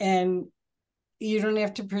you don't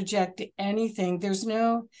have to project anything. There's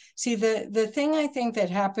no, see, the thing I think that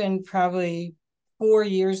happened probably 4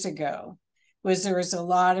 years ago was there was a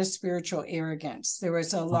lot of spiritual arrogance. There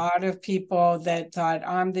was a lot of people that thought,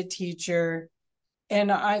 I'm the teacher.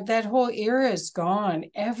 And that whole era is gone.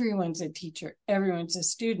 Everyone's a teacher, everyone's a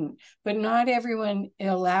student, but not everyone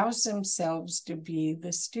allows themselves to be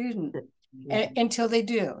the student until they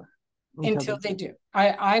do. Until they do.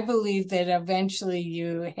 I believe that eventually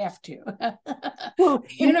you have to. Well,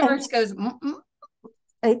 the universe goes,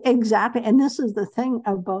 exactly. And this is the thing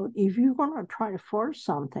about if you're going to try to force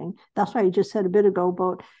something, that's why I just said a bit ago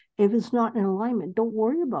about if it's not in alignment, don't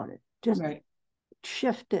worry about it. Just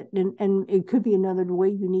shift it. And it could be another way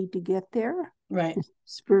you need to get there. Right.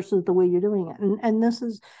 Versus the way you're doing it. And this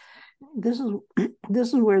is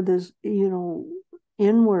where this,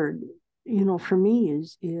 inward, for me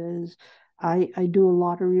is I do a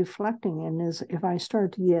lot of reflecting, and if I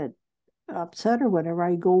start to get upset or whatever,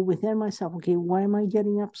 I go within myself. Okay, why am I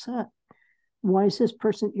getting upset? Why is this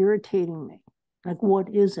person irritating me? Like,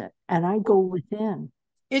 what is it? And I go within.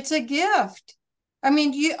 It's a gift. I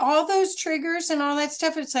mean, all those triggers and all that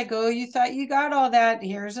stuff. It's like, oh, you thought you got all that.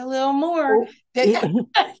 Here's a little more. Yeah,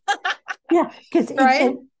 because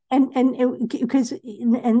right. Because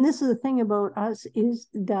and this is the thing about us is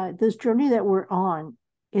that this journey that we're on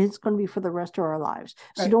is going to be for the rest of our lives.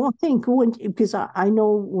 So don't think because I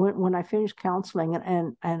know when I finish counseling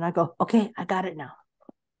and I go, okay, I got it now,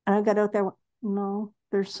 and I got out there. No,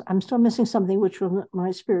 I'm still missing something, which was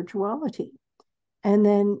my spirituality, and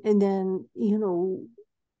then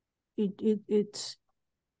it's.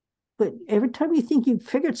 But every time you think you've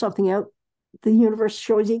figured something out, the universe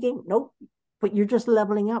shows you again. Nope. But you're just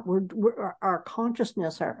leveling up. We're our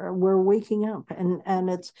consciousness, we're waking up, and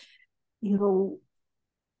it's,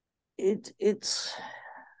 it's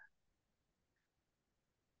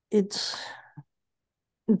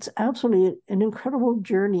absolutely an incredible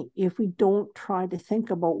journey if we don't try to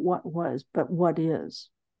think about what was, but what is.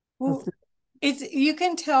 Well, you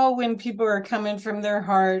can tell when people are coming from their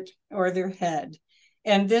heart or their head.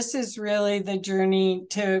 And this is really the journey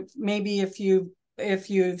to maybe if you've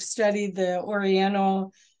studied the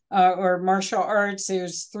Oriental or martial arts,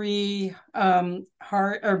 there's three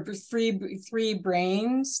three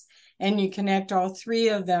brains, and you connect all three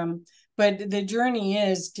of them. But the journey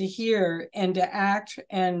is to hear and to act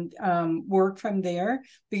and work from there,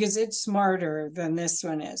 because it's smarter than this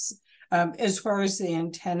one is. As far as the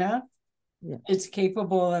antenna, it's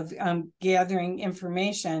capable of gathering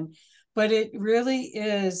information. But it really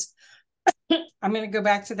is, I'm going to go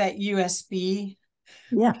back to that USB.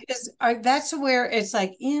 Yeah. Because that's where it's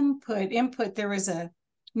like input. There was a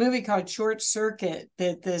movie called Short Circuit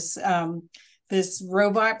that this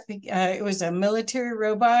robot, it was a military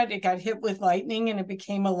robot. It got hit with lightning and it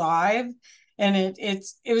became alive. And it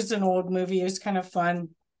was an old movie. It was kind of fun.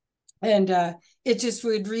 And it just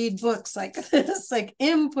would read books like this, like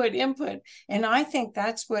input. And I think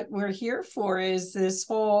that's what we're here for, is this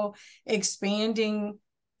whole expanding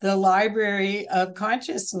the library of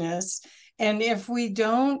consciousness. And if we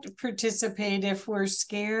don't participate, if we're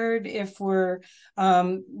scared, if we're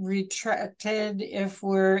retracted, if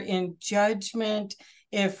we're in judgment,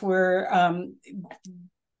 if we're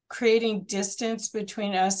creating distance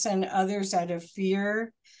between us and others out of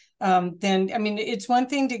fear, then, I mean, it's one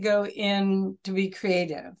thing to go in to be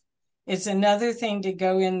creative. It's another thing to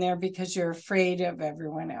go in there because you're afraid of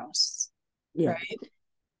everyone else. Yeah. Right.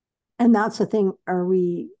 And that's the thing. Are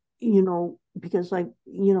we, because right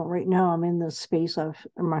now I'm in the space of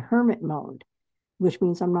my hermit mode, which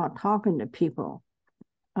means I'm not talking to people.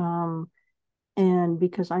 And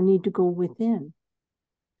because I need to go within,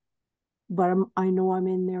 but I know I'm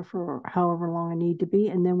in there for however long I need to be.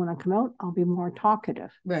 And then when I come out, I'll be more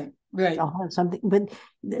talkative. Right, right. I'll have something, but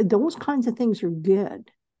those kinds of things are good,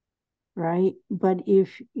 right? But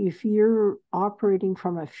if you're operating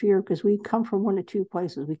from a fear, because we come from one of two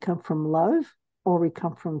places, we come from love or we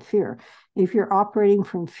come from fear. If you're operating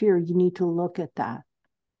from fear, you need to look at that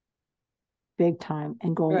big time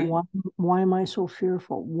and go, Right. why am I so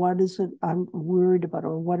fearful? What is it I'm worried about,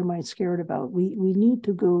 or what am I scared about? We need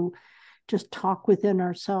to go just talk within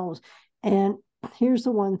ourselves. And here's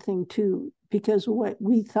the one thing too, because what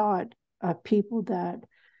we thought people that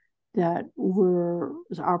were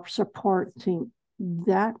our support team,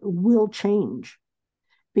 that will change,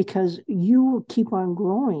 because you will keep on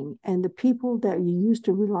growing, and the people that you used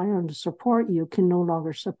to rely on to support you can no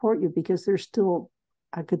longer support you because they're still,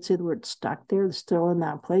 I could say the word stuck there, they're still in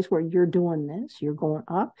that place where you're doing this, you're going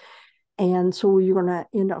up. And so you're going to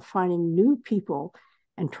end up finding new people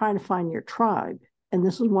and trying to find your tribe. And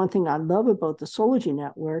this is one thing I love about the Soulology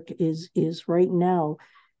Network is right now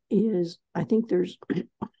is I think there's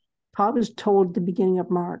Todd was told at the beginning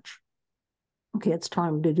of March, okay, it's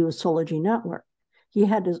time to do a Soulology Network. He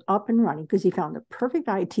had this up and running because he found the perfect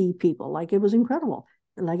IT people. Like, it was incredible.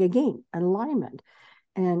 Like, again, alignment.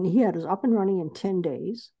 And he had us up and running in 10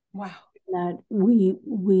 days. Wow. That we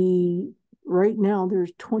right now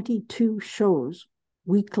there's 22 shows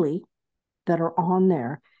weekly that are on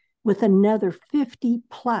there, with another 50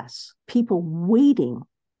 plus people waiting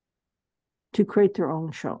to create their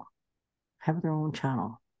own show, have their own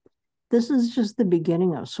channel. This is just the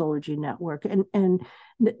beginning of Soulology Network. And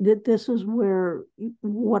this is where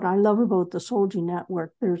what I love about the Soulology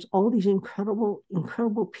Network, there's all these incredible,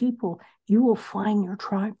 incredible people. You will find your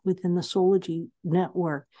tribe within the Soulology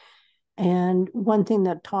Network. And one thing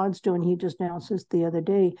that Todd's doing, he just announced this the other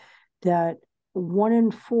day, that 1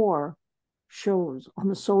 in 4 shows on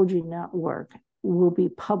the Soulology Network will be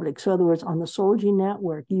public. So in other words, on the Soulology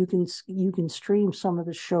Network, you can stream some of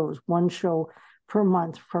the shows, one show per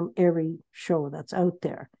month from every show that's out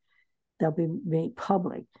there. They'll be made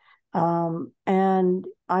public. And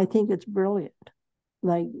I think it's brilliant.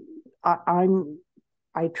 Like,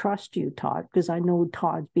 I trust you, Todd, because I know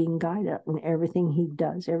Todd's being guided in everything he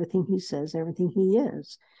does, everything he says, everything he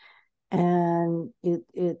is. And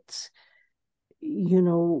it's,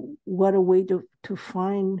 what a way to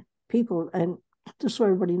find people. And just so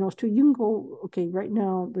everybody knows too, you can go, okay, right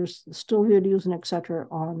now there's still videos and etc.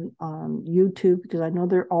 on YouTube, because I know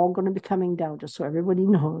they're all going to be coming down, just so everybody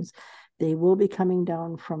knows. They will be coming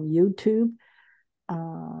down from YouTube,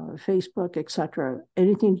 Facebook, etc.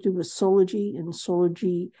 Anything to do with Soulology and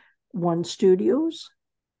Soulology One Studios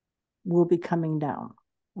will be coming down.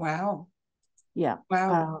 Wow. Yeah.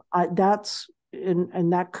 Wow. That's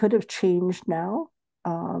and that could have changed now,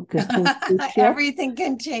 because Everything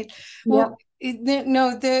can change. Yeah. Well,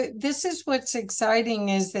 this is what's exciting,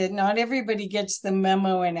 is that not everybody gets the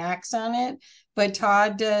memo and acts on it, but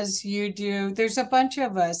Todd does, you do. There's a bunch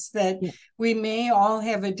of us that we may all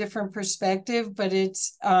have a different perspective, but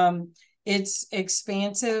it's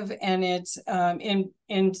expansive, and it's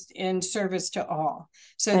in service to all.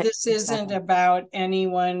 So this isn't about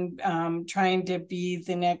anyone trying to be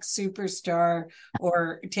the next superstar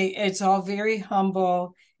or take. It's all very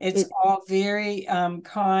humble. It's all very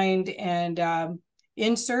kind and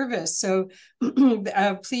in service. So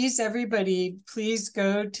please, everybody, please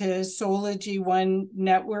go to Soulology One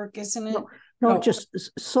Network, isn't it? No, just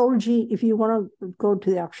Soulology. If you want to go to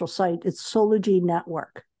the actual site, it's Soulology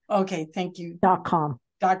Network. Okay, thank you. .com.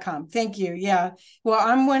 Thank you. Yeah. Well,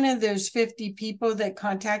 I'm one of those 50 people that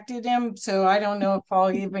contacted him, so I don't know if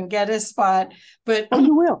I'll even get a spot, but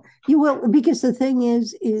you will, because the thing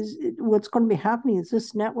is what's going to be happening is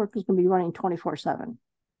this network is going to be running 24/7.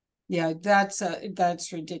 Yeah, that's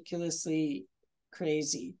ridiculously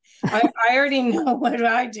crazy. I already know what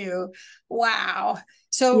I do. Wow.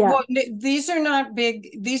 So well, these are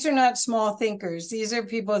not small thinkers. These are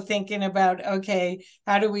people thinking about, okay,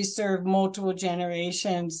 how do we serve multiple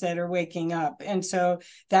generations that are waking up? And so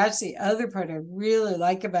that's the other part I really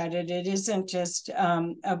like about it. It isn't just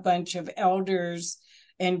a bunch of elders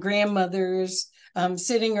and grandmothers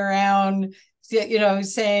sitting around,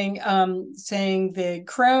 saying the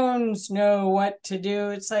crones know what to do.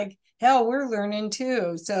 It's like, hell, we're learning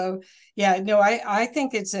too. So yeah, no, I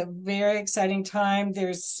think it's a very exciting time.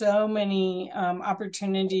 There's so many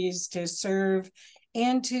opportunities to serve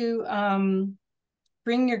and to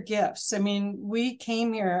bring your gifts. I mean, we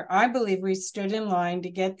came here, I believe we stood in line to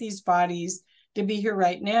get these bodies to be here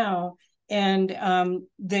right now. And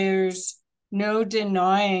there's no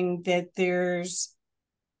denying that there's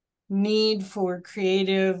need for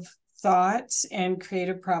creative thoughts and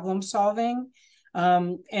creative problem solving.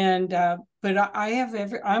 But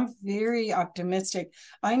I'm very optimistic.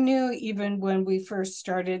 I knew even when we first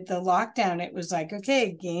started the lockdown, it was like,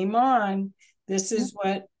 okay, game on. This is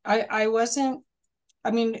what I wasn't.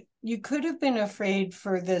 I mean, you could have been afraid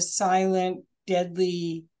for the silent,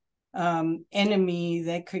 deadly enemy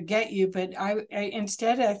that could get you, but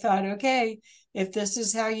instead I thought, okay, if this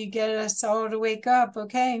is how you get us all to wake up,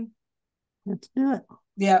 okay, let's do it.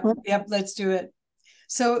 Yep, let's do it.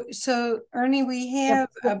 So Ernie, we have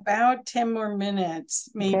about 10 more minutes,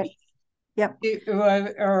 maybe. Okay. Yep.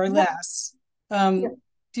 Or less. Do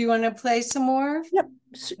you want to play some more? Yep.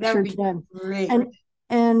 Sure can. Great.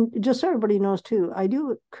 And just so everybody knows too, I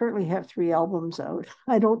do currently have 3 albums out.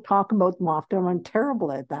 I don't talk about them often. I'm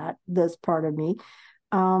terrible at that. That's part of me.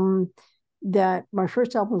 That my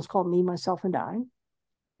first album is called Me, Myself, and I.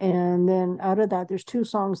 And then out of that, there's 2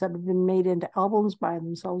 songs that have been made into albums by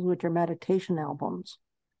themselves, which are meditation albums.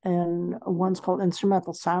 And one's called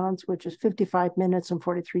Instrumental Silence, which is 55 minutes and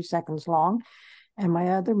 43 seconds long. And my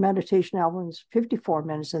other meditation album is 54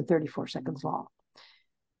 minutes and 34 seconds long.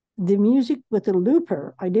 The music with the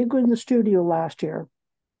looper, I did go in the studio last year,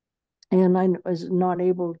 and I was not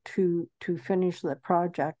able to finish the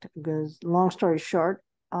project because, long story short,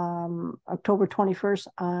 October 21st,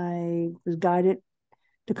 I was guided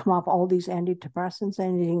to come off all these antidepressants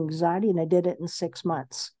and anxiety, and I did it in 6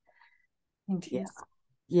 months.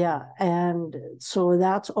 Yeah. And so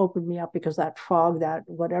that's opened me up because that fog, that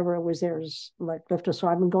whatever was there is like lifted. So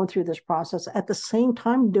I've been going through this process at the same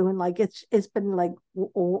time doing like, it's been like,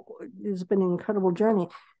 it's been an incredible journey.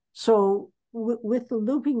 So with the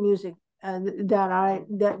looping music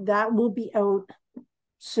that will be out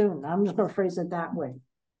soon. I'm just going to phrase it that way.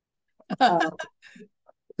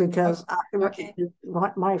 Because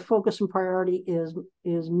my focus and priority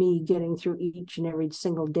is me getting through each and every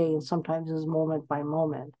single day, and sometimes is moment by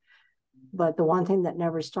moment. But the one thing that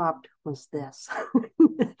never stopped was this.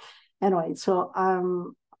 Anyway, so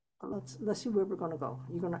let's see where we're going to go.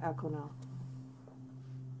 You're going to echo now.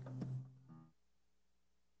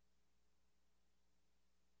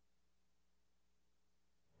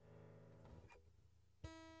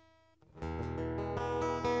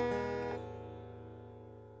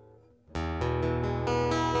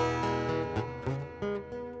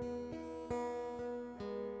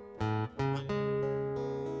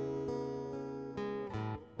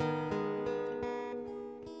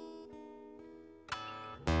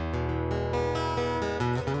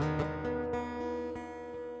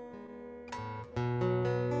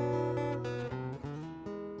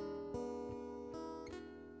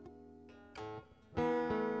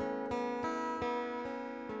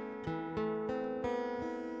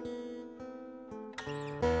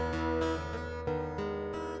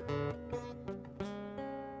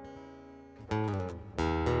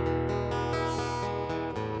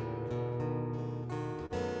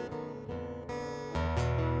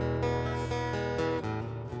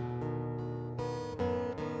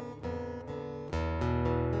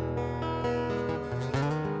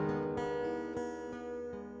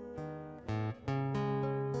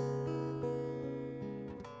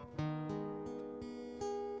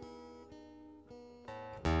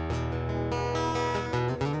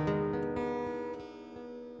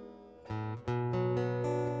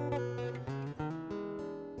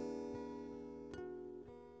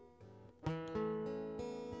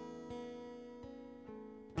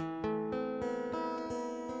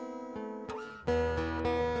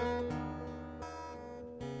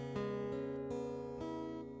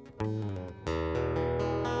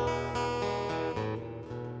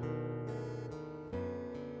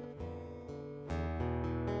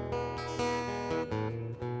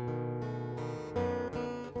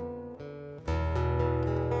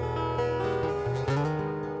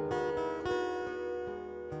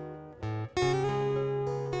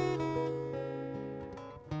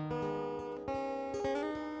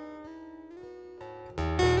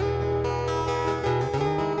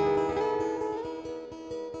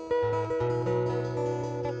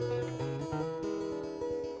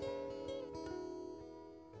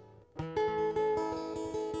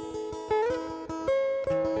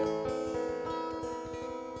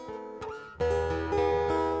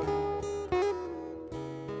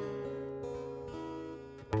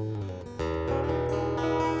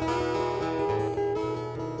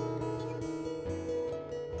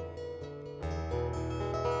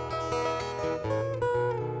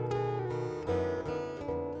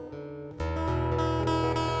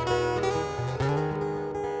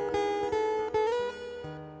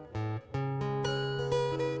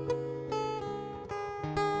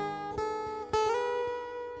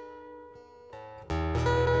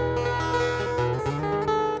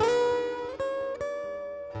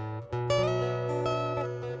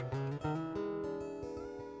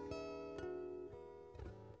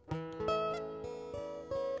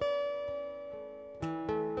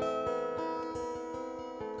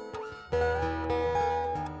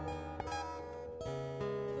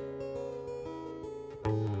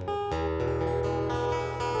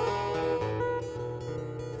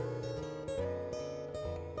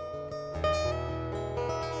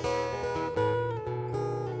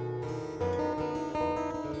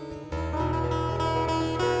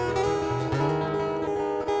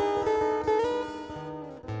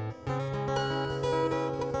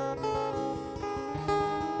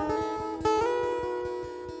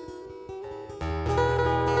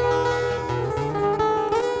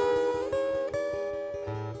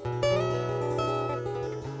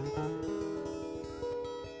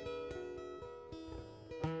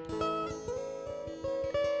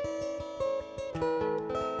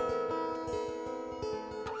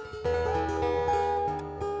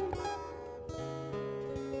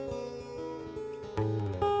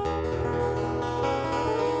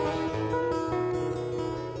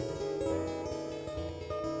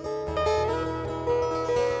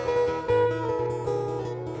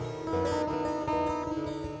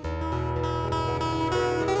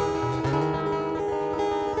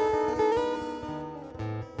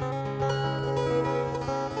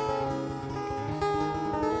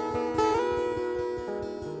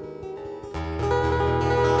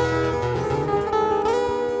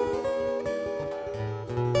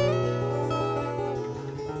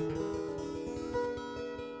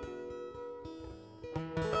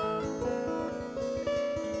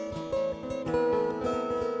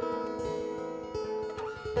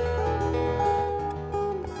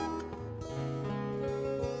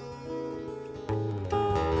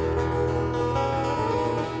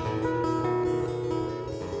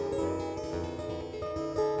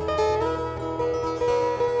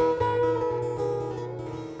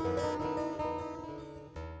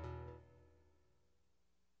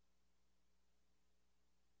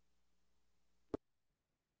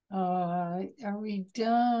 are we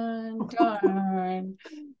done? Darn.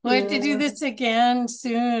 We'll have to do this again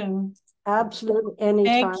soon. Absolutely. Anytime.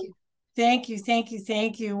 Thank you. Thank you. Thank you.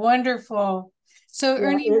 Thank you. Wonderful. So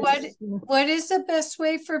Ernie, what is the best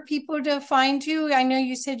way for people to find you? I know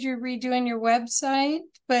you said you're redoing your website,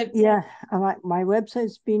 but yeah, my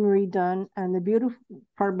website's been redone, and the beautiful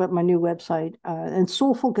part about my new website and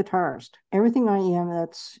Soulful Guitarist, everything I am,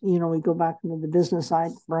 that's, you know, we go back into the business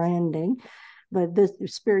side, branding, but this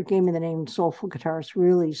spirit gave me the name Soulful Guitarist,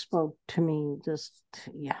 really spoke to me. Just,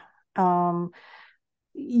 yeah.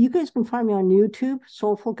 You guys can find me on YouTube,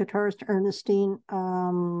 Soulful Guitarist Ernestine,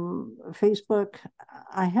 Facebook.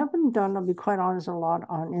 I haven't done, I'll be quite honest, a lot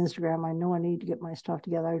on Instagram. I know I need to get my stuff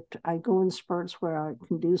together. I go in spurts where I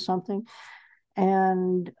can do something.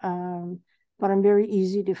 And but I'm very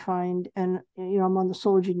easy to find. And you know, I'm on the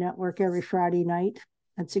Soulgy Network every Friday night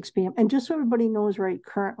at 6 p.m. And just so everybody knows, right,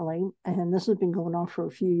 currently, and this has been going on for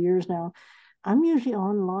a few years now, I'm usually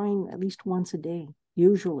online at least once a day,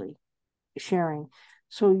 usually sharing.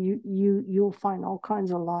 So you'll find all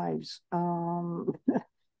kinds of lives. I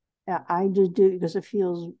just do it because it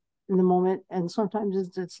feels in the moment, and sometimes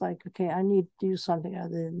it's like, okay, I need to do something other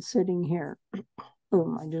than sitting here.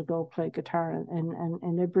 Boom, I just go play guitar,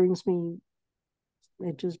 and it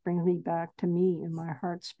just brings me back to me in my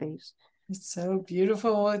heart space. It's so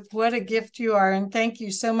beautiful. What a gift you are, and thank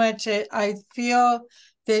you so much. I feel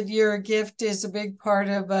that your gift is a big part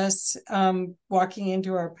of us walking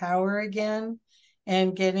into our power again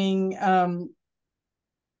and getting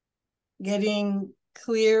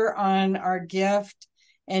clear on our gift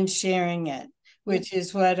and sharing it, which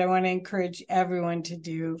is what I want to encourage everyone to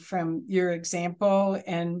do from your example.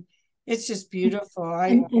 And it's just beautiful.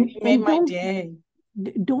 You made my day.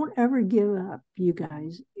 Don't ever give up, you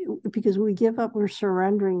guys, because we give up, we're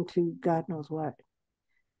surrendering to God knows what.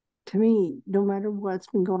 To me, no matter what's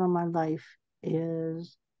been going on in my life,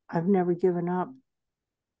 is I've never given up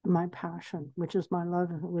my passion, which is my love,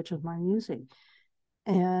 which is my music.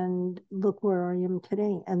 And look where I am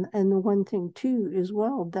today. And the one thing too, as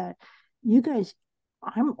well, that you guys,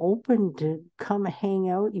 I'm open to come hang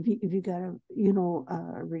out. If you got a, you know,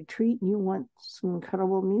 a retreat and you want some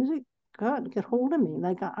incredible music, God, get hold of me.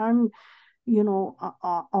 Like I'm, you know,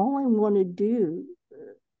 all I want to do,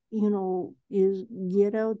 you know, is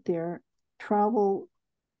get out there, travel,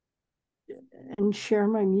 and share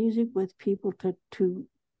my music with people to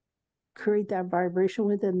create that vibration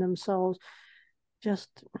within themselves. Just,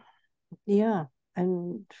 yeah.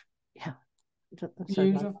 And yeah.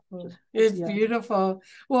 Beautiful. It's beautiful.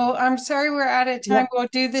 Well, I'm sorry we're out of time. We'll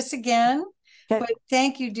do this again. Okay. But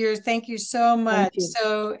thank you, dear. Thank you so much.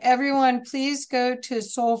 So everyone, please go to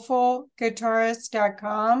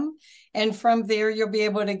soulfulguitarist.com. And from there, you'll be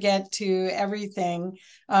able to get to everything.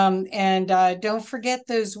 And don't forget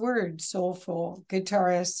those words,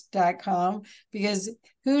 soulfulguitarist.com, because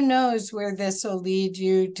who knows where this will lead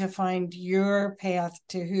you to find your path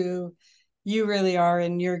to who you really are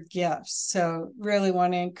in your gifts. So really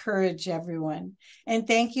want to encourage everyone. And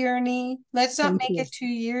thank you, Ernie. Let's not make it 2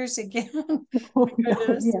 years again.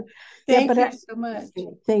 Thank you so much.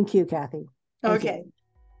 Thank you, Kathy. Okay.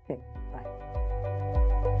 Okay, bye.